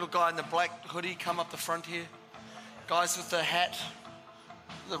 Little guy in the black hoodie, come up the front here. Guys with the hat,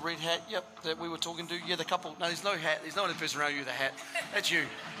 the red hat, yep, that we were talking to. Yeah, the couple. No, there's no hat. There's no other person around you with a hat. That's you.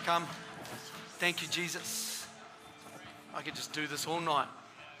 Come. Thank you, Jesus. I could just do this all night.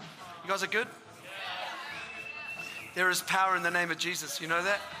 You guys are good? There is power in the name of Jesus. You know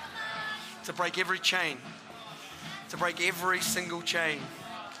that? To break every chain. To break every single chain.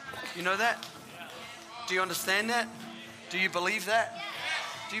 You know that? Do you understand that? Do you believe that?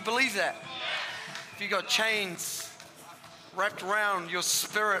 Do you believe that? If you got chains wrapped around your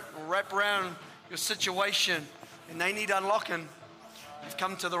spirit, wrapped around your situation, and they need unlocking, you've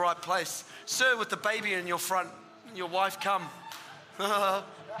come to the right place. Sir, with the baby in your front, your wife, come.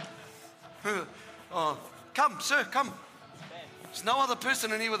 Oh, come, sir, come. There's no other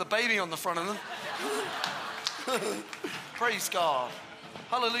person in here with a baby on the front of them. Praise God.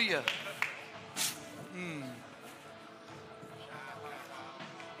 Hallelujah.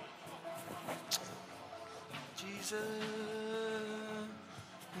 Jesus.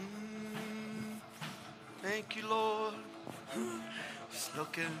 Thank you, Lord. Just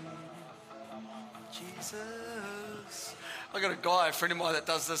looking. Jesus. I got a guy, a friend of mine that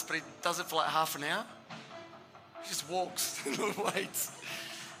does this, but he does it for like half an hour. He just walks and waits.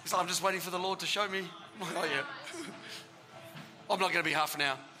 He's like, I'm just waiting for the Lord to show me. I'm like, oh yeah. I'm not going to be half an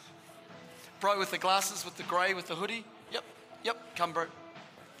hour. Bro with the glasses, with the grey, with the hoodie. Yep, come bro.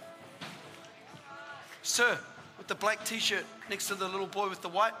 Sir, with the black t-shirt next to the little boy with the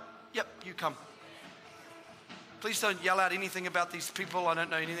white. Yep, you come. Please don't yell out anything about these people. I don't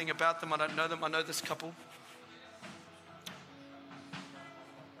know anything about them. I don't know them. I know this couple.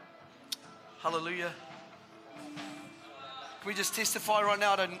 Hallelujah. Can we just testify right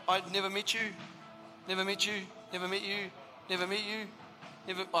now? I'd never met you. Never met you. Never met you. Never met you.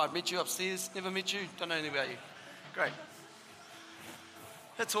 I'd met you upstairs. Never met you. Don't know anything about you. Great.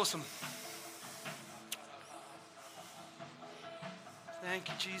 That's awesome. Thank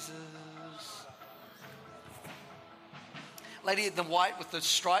you, Jesus. Lady in the white with the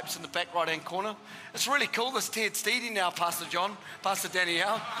stripes in the back right-hand corner. It's really cool, this Ted Steedy now, Pastor John, Pastor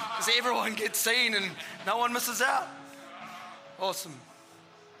Danielle, because everyone gets seen and no one misses out. Awesome.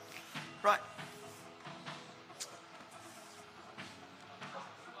 Right.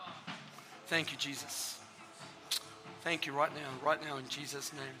 Thank you, Jesus. Thank you right now in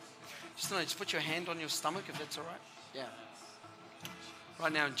Jesus' name. Just put your hand on your stomach if that's all right. Yeah.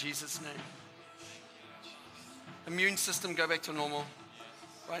 Right now in Jesus' name. Immune system, go back to normal.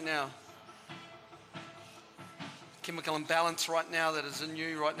 Right now. Chemical imbalance right now that is in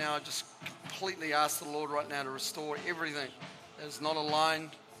you right now. I just completely ask the Lord right now to restore everything that is not aligned.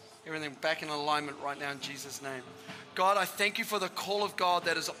 Everything back in alignment right now in Jesus' name. God, I thank you for the call of God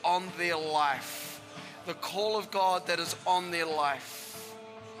that is on their life. The call of God that is on their life.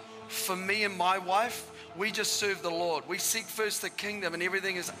 For me and my wife, we just serve the Lord. We seek first the kingdom and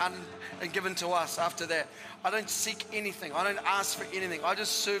everything is given to us after that. I don't seek anything. I don't ask for anything. I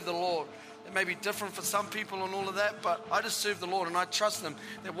just serve the Lord. It may be different for some people and all of that, but I just serve the Lord and I trust Him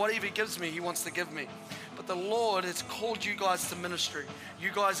that whatever He gives me, He wants to give me. But the Lord has called you guys to ministry.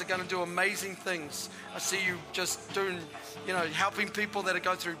 You guys are going to do amazing things. I see you just doing, helping people that are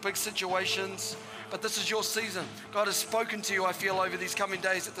going through big situations. But this is your season. God has spoken to you, I feel, over these coming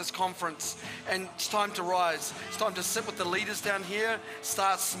days at this conference. And it's time to rise. It's time to sit with the leaders down here.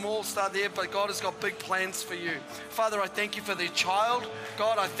 Start small, start there. But God has got big plans for you. Father, I thank you for their child.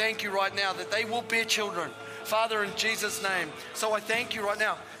 God, I thank you right now that they will bear children. Father, in Jesus' name. So I thank you right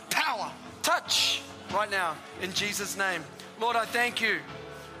now. Power, touch right now in Jesus' name. Lord, I thank you.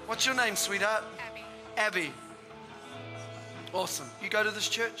 What's your name, sweetheart? Abby. Awesome. You go to this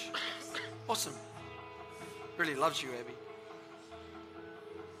church? Awesome. Really loves you, Abby.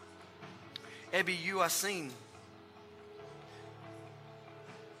 Abby, you are seen.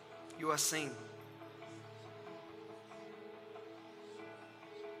 You are seen.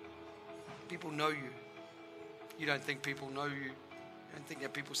 People know you. You don't think people know you. You don't think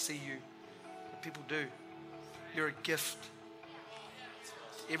that people see you. But people do. You're a gift.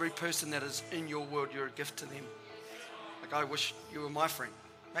 Every person that is in your world, you're a gift to them. Like, I wish you were my friend.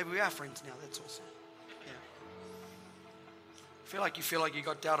 Maybe we are friends now. That's awesome. Yeah. You feel like you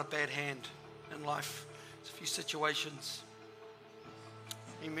got dealt a bad hand in life. There's a few situations.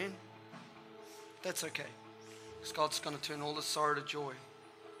 Amen. That's okay. Because God's going to turn all the sorrow to joy.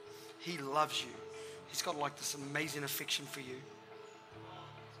 He loves you. He's got like this amazing affection for you.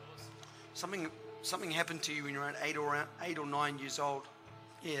 Something Something happened to you when you were around 8 or 9 years old.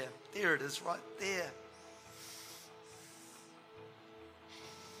 Yeah, there it is, right there.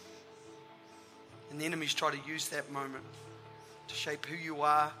 And the enemies try to use that moment to shape who you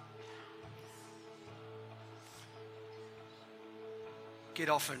are. Get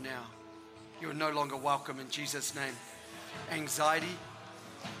off it now. You are no longer welcome in Jesus' name. Anxiety,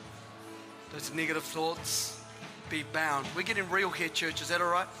 those negative thoughts, be bound. We're getting real here, church. Is that all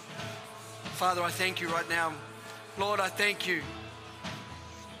right? Father, I thank you right now. Lord, I thank you.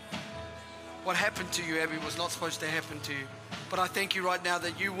 What happened to you, Abby, was not supposed to happen to you. But I thank you right now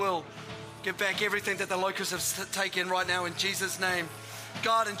that you will give back everything that the locusts have taken right now in Jesus' name.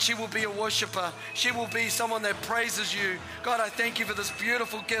 God, and she will be a worshiper. She will be someone that praises you. God, I thank you for this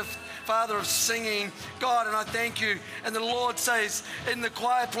beautiful gift, Father, of singing. God, and I thank you. And the Lord says, in the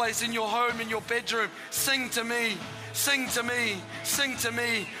quiet place, in your home, in your bedroom, sing to me. Sing to me, sing to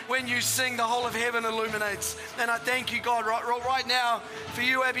me. When you sing, the whole of heaven illuminates. And I thank you, God, right now for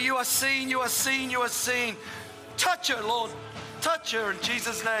you, Abby. You are seen, you are seen, you are seen. Touch her, Lord. Touch her in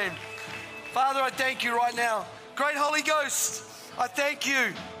Jesus' name. Father, I thank you right now. Great Holy Ghost, I thank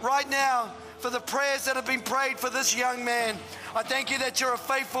you right now for the prayers that have been prayed for this young man. I thank you that you're a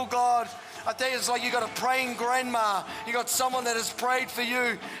faithful God. I tell you, it's like you got a praying grandma. You got someone that has prayed for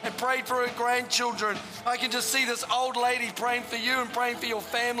you and prayed for her grandchildren. I can just see this old lady praying for you and praying for your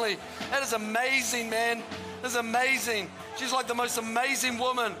family. That is amazing, man. That's amazing. She's like the most amazing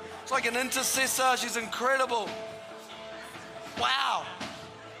woman. It's like an intercessor. She's incredible. Wow.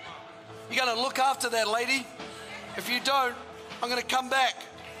 You got to look after that lady. If you don't, I'm going to come back.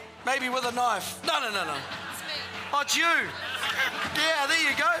 Maybe with a knife. No. It's me. Oh, it's you. Yeah, there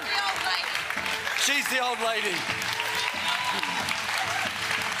you go. The old lady. She's the old lady.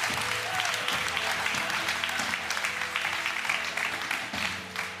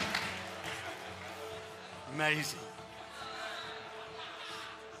 Amazing.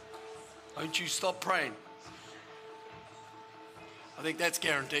 Don't you stop praying. I think that's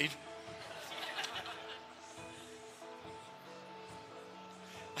guaranteed.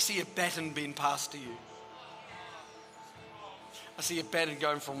 I see a baton being passed to you. I see a baton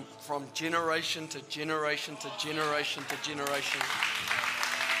going from generation to generation to generation to generation.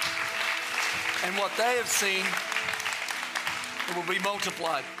 And what they have seen, it will be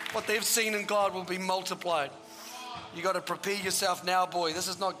multiplied. What they've seen in God will be multiplied. You got to prepare yourself now, boy. This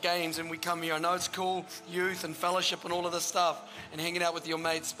is not games and we come here. I know it's cool, youth and fellowship and all of this stuff and hanging out with your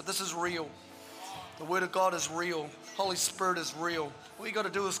mates, but this is real. The Word of God is real. Holy Spirit is real. All you got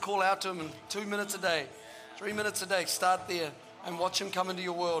to do is call out to Him in 2 minutes a day, 3 minutes a day. Start there and watch Him come into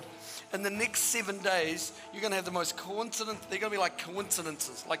your world. In the next 7 days, you're going to have the most coincidence. They're going to be like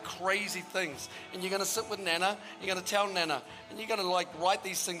coincidences, like crazy things. And you're going to sit with Nana. You're going to tell Nana. And you're going to like write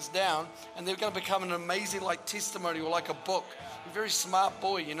these things down. And they're going to become an amazing like testimony or like a book. You're a very smart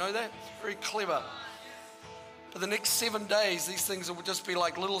boy, you know that? Very clever. For the next 7 days, these things will just be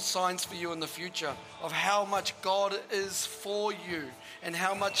like little signs for you in the future of how much God is for you and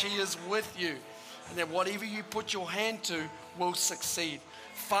how much He is with you. And that whatever you put your hand to will succeed.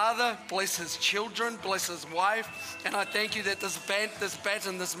 Father, bless his children, bless his wife, and I thank you that this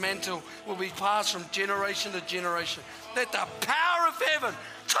baton, this mantle will be passed from generation to generation. Let the power of heaven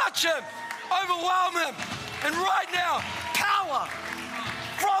touch him, overwhelm him, and right now, power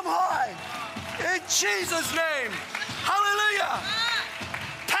from high, in Jesus' name, hallelujah.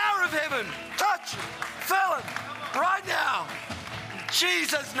 Power of heaven, touch him, fill him, right now, in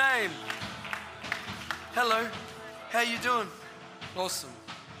Jesus' name. Hello, how you doing? Awesome.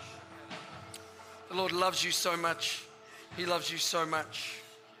 The Lord loves you so much. He loves you so much.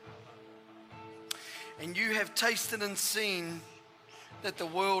 And you have tasted and seen that the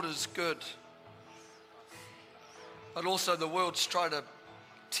world is good. But also the world's trying to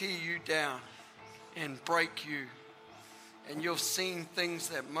tear you down and break you. And you've seen things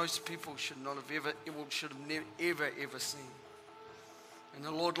that most people should have ever seen. And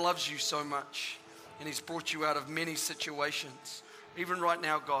the Lord loves you so much. And He's brought you out of many situations. Even right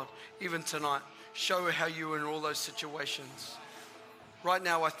now, God, even tonight, show how you were in all those situations. Right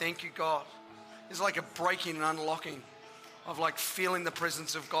now, I thank you, God. It's like a breaking and unlocking of like feeling the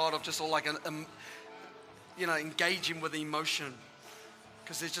presence of God, of just like engaging with emotion.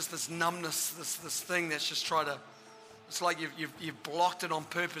 Because there's just this numbness, this thing that's just it's like you've blocked it on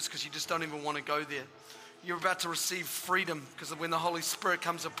purpose because you just don't even want to go there. You're about to receive freedom because when the Holy Spirit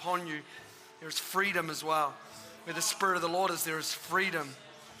comes upon you, there's freedom as well. Where the Spirit of the Lord is, there is freedom.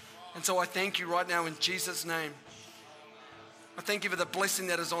 And so I thank you right now in Jesus' name. I thank you for the blessing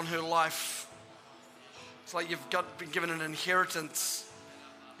that is on her life. It's like you've been given an inheritance.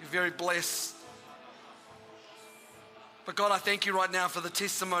 You're very blessed. But God, I thank you right now for the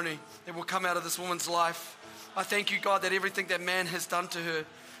testimony that will come out of this woman's life. I thank you, God, that everything that man has done to her,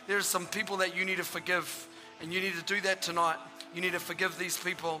 there are some people that you need to forgive, and you need to do that tonight. You need to forgive these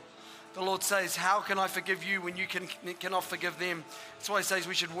people. The Lord says, how can I forgive you when you cannot forgive them? That's why he says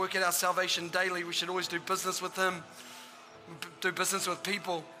we should work at our salvation daily. We should always do business with him, do business with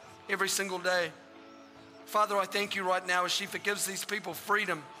people every single day. Father, I thank you right now as she forgives these people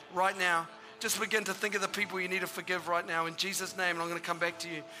freedom right now. Just begin to think of the people you need to forgive right now in Jesus' name, and I'm going to come back to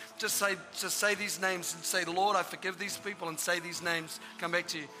you. Just say these names and say, Lord, I forgive these people, and say these names. Come back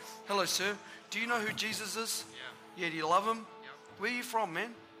to you. Hello, sir. Do you know who Jesus is? Yeah. Do you love him? Yeah. Where are you from, man?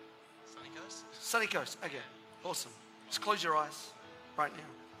 Sunny Coast. Sunny Coast. Okay. Awesome. Just close your eyes right now.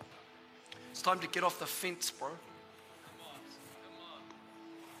 It's time to get off the fence, bro.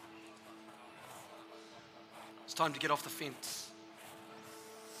 It's time to get off the fence.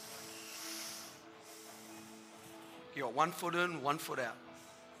 You got 1 foot in, 1 foot out.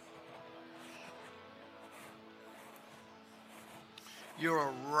 You're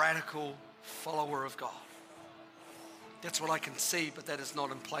a radical follower of God. That's what I can see, but that is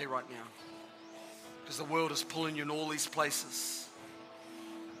not in play right now. Because the world is pulling you in all these places.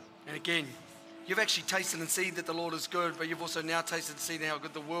 And again, you've actually tasted and seen that the Lord is good, but you've also now tasted and seen how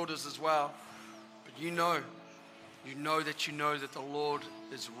good the world is as well. But you know that the Lord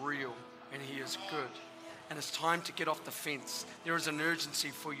is real and he is good. And it's time to get off the fence. There is an urgency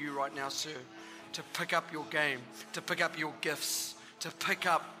for you right now, sir, to pick up your game, to pick up your gifts, to pick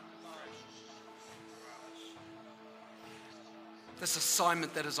up this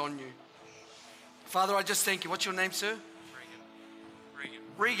assignment that is on you. Father, I just thank you. What's your name, sir?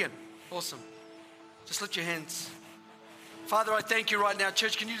 Regan. Awesome. Just lift your hands. Father, I thank you right now.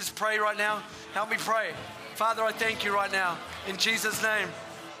 Church, can you just pray right now? Help me pray. Father, I thank you right now. In Jesus' name,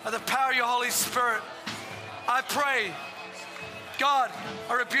 by the power of your Holy Spirit, I pray, God,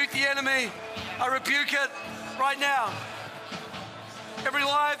 I rebuke the enemy. I rebuke it right now. Every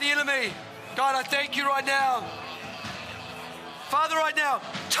lie of the enemy. God, I thank you right now. Father, right now,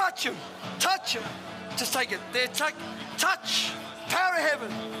 touch him. Touch him. Just take it. There, touch. Power of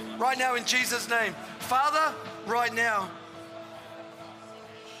heaven. Right now in Jesus' name. Father, right now.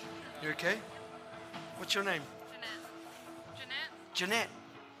 You okay? What's your name? Jeanette.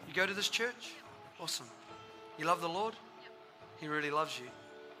 You go to this church? Awesome. You love the Lord? Yep. He really loves you.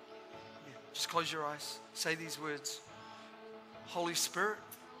 Yeah. Just close your eyes. Say these words. Holy Spirit,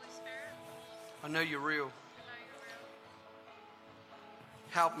 I know you're real.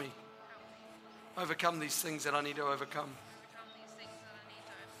 Help me overcome these things that I need to overcome.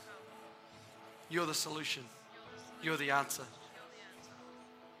 You're the solution. You're the answer.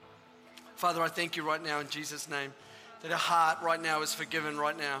 Father, I thank you right now in Jesus' name that our heart right now is forgiven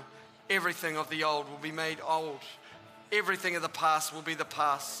right now. Everything of the old will be made old. Everything of the past will be the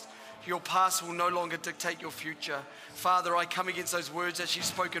past. Your past will no longer dictate your future. Father, I come against those words that she's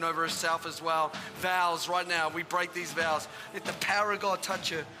spoken over herself as well. Vows right now, we break these vows. Let the power of God touch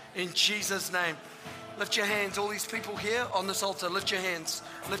her in Jesus' name. Lift your hands, all these people here on this altar, lift your hands,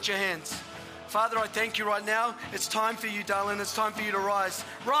 lift your hands. Father, I thank you right now. It's time for you, darling. It's time for you to rise.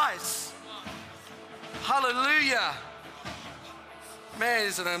 Rise. Hallelujah. Man,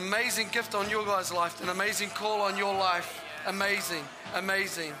 there's an amazing gift on your guys' life, an amazing call on your life. Amazing,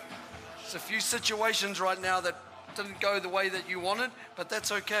 amazing. There's a few situations right now that didn't go the way that you wanted, but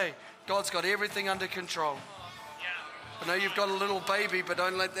that's okay. God's got everything under control. I know you've got a little baby, but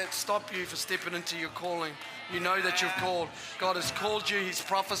don't let that stop you for stepping into your calling. You know that you've called. God has called you. He's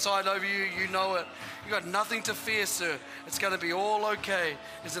prophesied over you. You know it. You've got nothing to fear, sir. It's going to be all okay.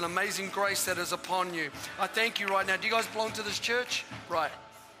 There's an amazing grace that is upon you. I thank you right now. Do you guys belong to this church? Right.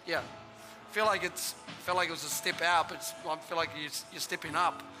 Yeah. I feel like it was a step out, but I feel like you're stepping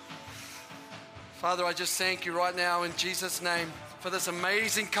up. Father, I just thank you right now in Jesus' name for this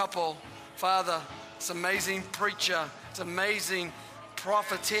amazing couple. Father, this amazing preacher, this amazing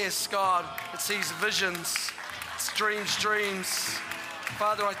prophetess, God, that sees visions, dreams.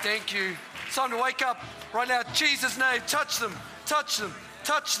 Father, I thank you. It's time to wake up right now. In Jesus' name, touch them.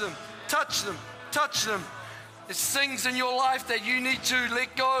 There's things in your life that you need to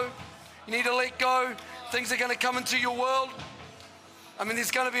let go. You need to let go. Things are going to come into your world. I mean,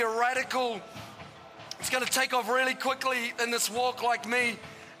 there's going to be a radical, it's going to take off really quickly in this walk like me.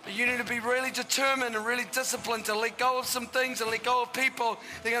 But you need to be really determined and really disciplined to let go of some things and let go of people.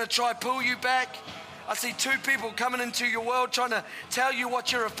 They're going to try to pull you back. I see two people coming into your world trying to tell you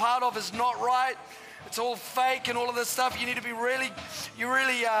what you're a part of is not right. It's all fake and all of this stuff. You need to be really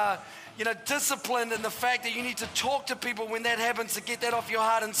disciplined in the fact that you need to talk to people when that happens to get that off your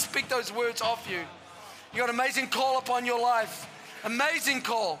heart and speak those words off you. You got an amazing call upon your life. Amazing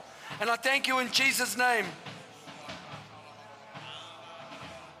call. And I thank you in Jesus' name.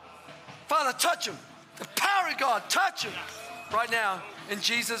 Father, touch him. The power of God, touch him right now in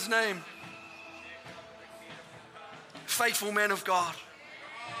Jesus' name. Faithful man of God.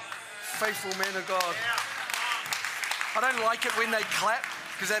 Faithful man of God. I don't like it when they clap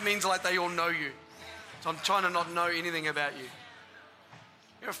because that means like they all know you. So I'm trying to not know anything about you.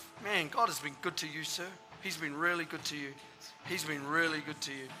 Man, God has been good to you, sir. He's been really good to you. He's been really good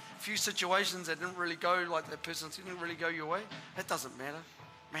to you. A few situations that didn't really go like that person didn't really go your way. That doesn't matter.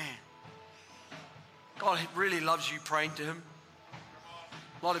 Man, God really loves you praying to him.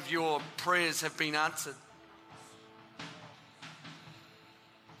 A lot of your prayers have been answered.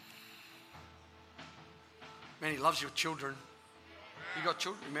 Man, he loves your children. You got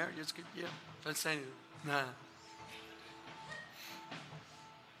children? You married? It's good. Yeah. Don't say anything. Nah.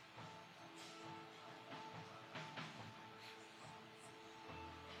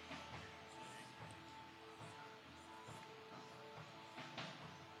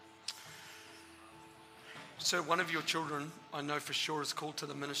 So one of your children, I know for sure, is called to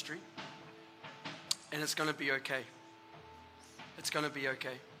the ministry. And it's going to be okay. It's going to be okay.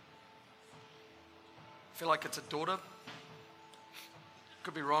 I feel like it's a daughter.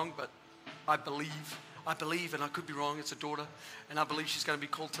 Could be wrong, but I believe, and I could be wrong, it's a daughter. And I believe she's going to be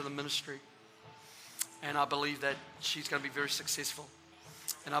called to the ministry. And I believe that she's going to be very successful.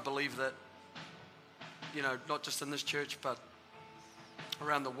 And I believe that, you know, not just in this church, but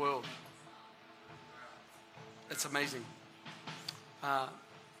around the world. It's amazing. I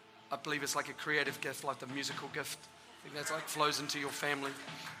believe it's like a creative gift, like the musical gift. I think that's like flows into your family.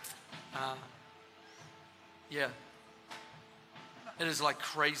 Yeah. It is like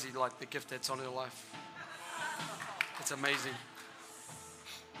crazy, like the gift that's on her life. It's amazing.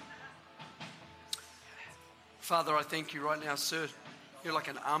 Father, I thank you right now, sir. You're like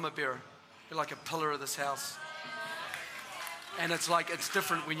an armor bearer. You're like a pillar of this house. And it's like, it's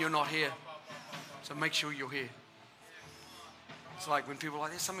different when you're not here. So make sure you're here. It's like when people are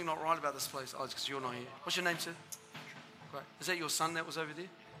like, there's something not right about this place. Oh, it's because you're not here. What's your name, sir? Great. Is that your son that was over there?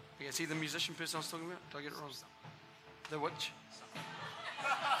 Okay, is he the musician person I was talking about? Did I get it wrong? The which?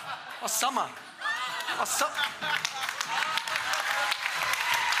 Oh, Summer. Oh,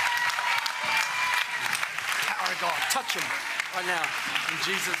 Power of God. Touch him right now in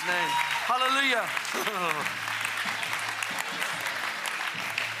Jesus' name. Hallelujah.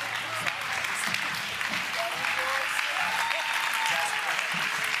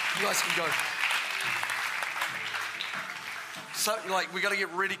 You guys can go. So, like, we got to get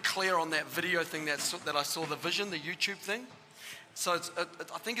really clear on that video thing that I saw, the vision, the YouTube thing. So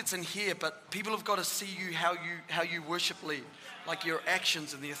I think it's in here, but people have got to see you how you worship lead, like your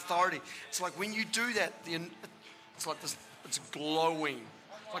actions and the authority. It's like when you do that, it's like this. It's glowing.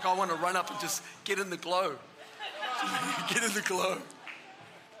 Like I want to run up and just get in the glow. Get in the glow.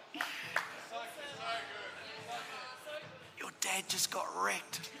 Your dad just got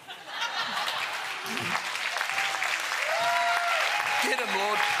wrecked. Get him,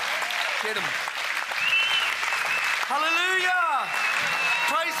 Lord. Get him. Hallelujah.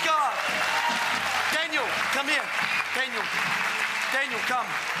 Praise God. Daniel, come here. Daniel, come.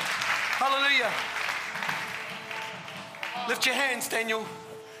 Hallelujah. Lift your hands, Daniel.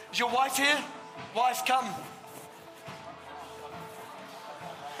 Is your wife here? Wife, come.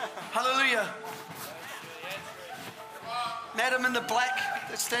 Hallelujah. Madam in the black,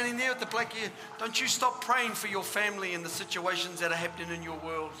 that's standing there with the black ear. Don't you stop praying for your family and the situations that are happening in your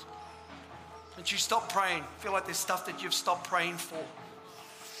world. Don't you stop praying. I feel like there's stuff that you've stopped praying for.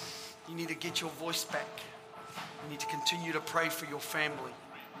 You need to get your voice back. You need to continue to pray for your family.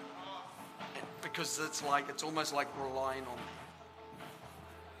 Because it's almost like relying on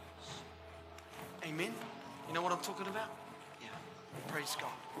it. Amen? You know what I'm talking about? Yeah. Praise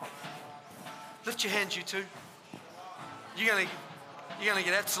God. Lift your hands, you two. You're gonna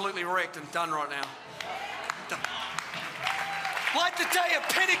get absolutely wrecked and done right now. Done. Like the day of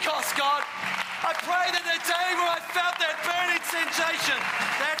Pentecost, God, I pray that the day where I felt that burning sensation,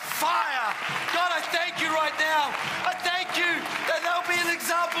 that fire, God, I thank you right now. I thank you that there'll be an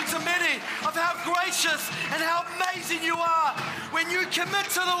example to many of how gracious and how amazing you are when you commit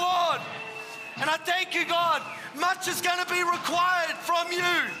to the Lord. And I thank you, God, much is going to be required from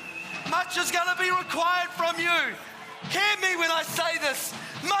you. Much is going to be required from you. Hear me when I say this.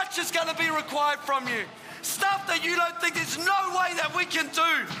 Much is going to be required from you. Stuff that you don't think there's no way that we can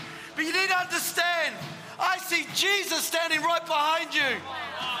do. But you need to understand, I see Jesus standing right behind you,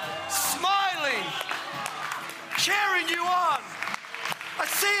 smiling, cheering you on. I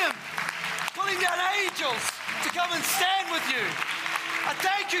see him pulling down angels to come and stand with you. I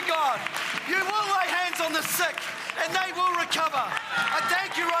thank you, God. You will lay hands on the sick and they will recover. I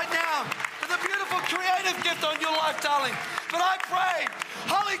thank you right now for the beautiful creative gift on your life, darling. But I pray,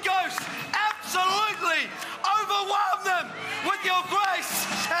 Holy Ghost, absolutely overwhelm them with your grace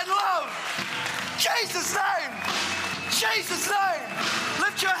and love. Jesus' name. Jesus' name.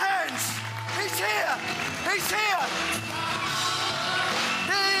 Lift your hands. He's here. He's here.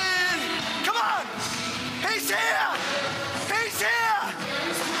 Come on. He's here. He's here.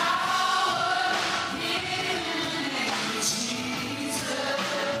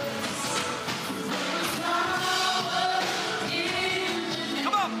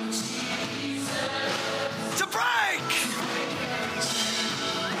 Come on. To break.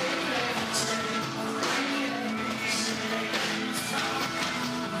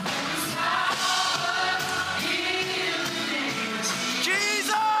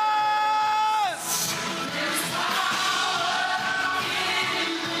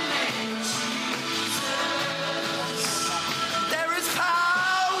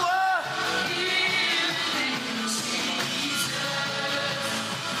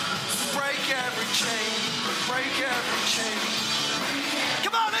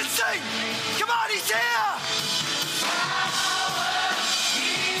 Come on, let's sing. Come on, he's here.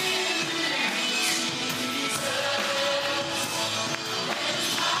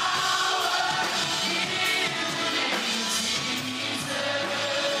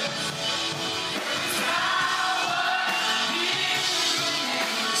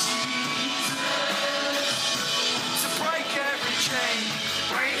 To break every chain,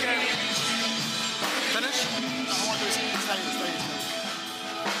 break every chain. Finish?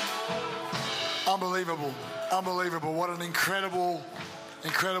 Unbelievable. Unbelievable. What an incredible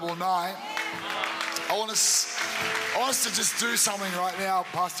night. I want us to just do something right now,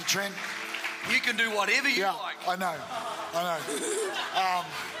 Pastor Trent. You can do whatever you like. I know.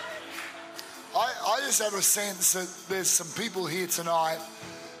 I just have a sense that there's some people here tonight,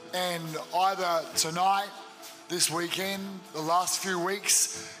 and either tonight, this weekend, the last few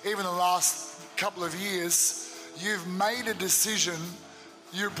weeks, even the last couple of years, you've made a decision.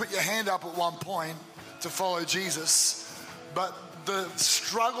 You put your hand up at one point to follow Jesus, but the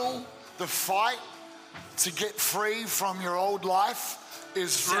struggle, the fight to get free from your old life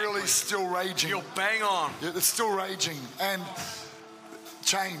is really still raging. You're bang on. It's still raging. And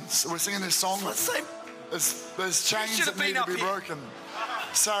chains. We're singing this song. Let's say there's chains that need to be broken.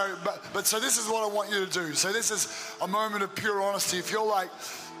 So, so this is what I want you to do. So this is a moment of pure honesty. If you're like,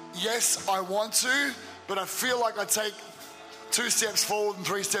 yes, I want to, but I feel like I take 2 steps forward and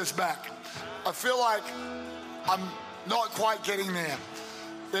 3 steps back. I feel like I'm not quite getting there.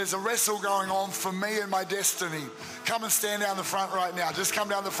 There's a wrestle going on for me and my destiny. Come and stand down the front right now. Just come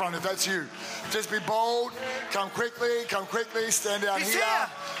down the front if that's you. Just be bold. Come quickly. Stand down here.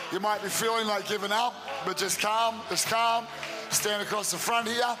 You might be feeling like giving up, but just come. Stand across the front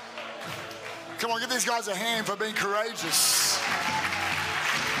here. Come on, give these guys a hand for being courageous.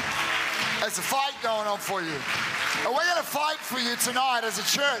 There's a fight going on for you. And we're going to fight for you tonight as a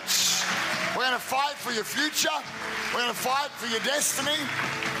church. We're going to fight for your future. We're going to fight for your destiny.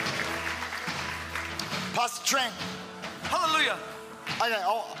 Pastor Trent. Hallelujah. Okay,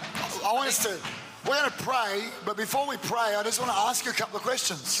 I want us to, we're going to pray, but before we pray, I just want to ask you a couple of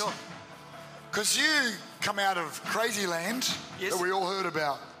questions. Sure. Because you come out of crazy land that we all heard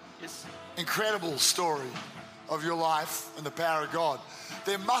about. Yes. Incredible story of your life and the power of God.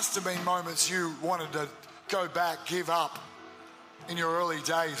 There must have been moments you wanted to go back, give up in your early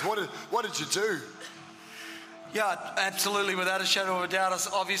days. What did you do? Yeah, absolutely, without a shadow of a doubt.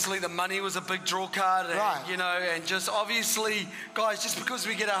 Obviously, the money was a big draw card, and, right. And just obviously, guys, just because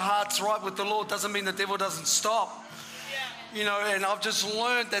we get our hearts right with the Lord doesn't mean the devil doesn't stop. And I've just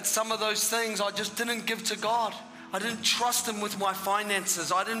learned that some of those things I just didn't give to God. I didn't trust Him with my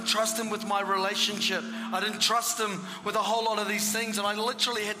finances. I didn't trust Him with my relationship. I didn't trust Him with a whole lot of these things. And I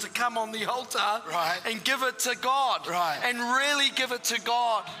literally had to come on the altar and give it to God. And really give it to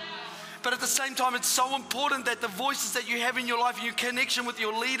God. But at the same time, it's so important that the voices that you have in your life, and your connection with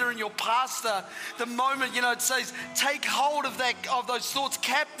your leader and your pastor, the moment, it says, take hold of those thoughts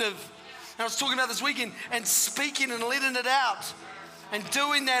captive. And I was talking about this weekend, and speaking and letting it out. And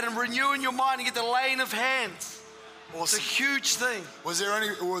doing that and renewing your mind and get the laying of hands. Awesome. It's a huge thing.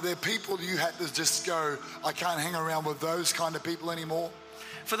 Were there people you had to just go, I can't hang around with those kind of people anymore?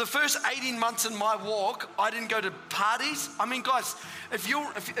 For the first 18 months in my walk, I didn't go to parties. I mean, guys, if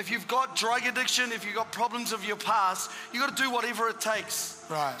you've got drug addiction, if you've got problems of your past, you've got to do whatever it takes.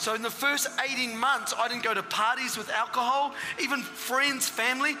 Right. So in the first 18 months, I didn't go to parties with alcohol, even friends,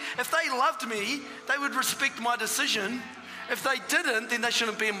 family. If they loved me, they would respect my decision. If they didn't, then they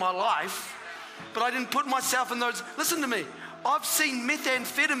shouldn't be in my life. But I didn't put myself in those. Listen to me. I've seen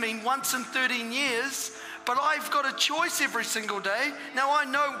methamphetamine once in 13 years. But I've got a choice every single day. Now I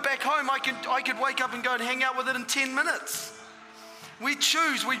know back home I could wake up and go and hang out with it in 10 minutes. We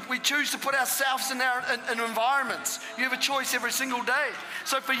choose to put ourselves in environments. You have a choice every single day.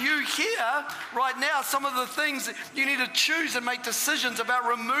 So for you here, right now, some of the things that you need to choose and make decisions about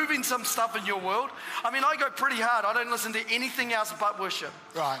removing some stuff in your world. I mean, I go pretty hard. I don't listen to anything else but worship.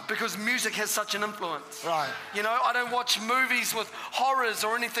 Right. Because music has such an influence. Right. You know, I don't watch movies with horrors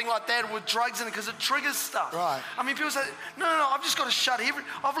or anything like that with drugs in it because it triggers stuff. Right. I mean, people say, no, I've just got to shut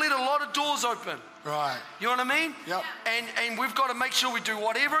I've let a lot of doors open. Right. You know what I mean? Yep. And we've got to make sure we do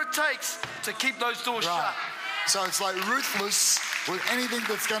whatever it takes to keep those doors shut. So it's like ruthless with anything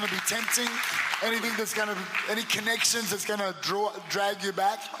that's going to be tempting, anything that's going to be, any connections that's going to drag you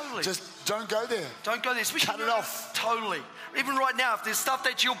back. Totally. Just don't go there. Don't go there. Especially cut it off. Totally. Even right now, if there's stuff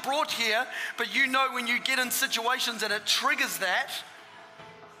that you're brought here, but you know when you get in situations and it triggers that,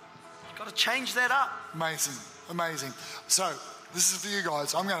 you've got to change that up. Amazing. So this is for you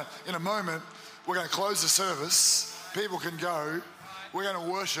guys. In a moment, we're going to close the service. People can go. We're going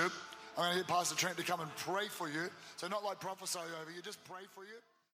to worship. I'm going to get Pastor Trent to come and pray for you. So not like prophesy over you, just pray for you.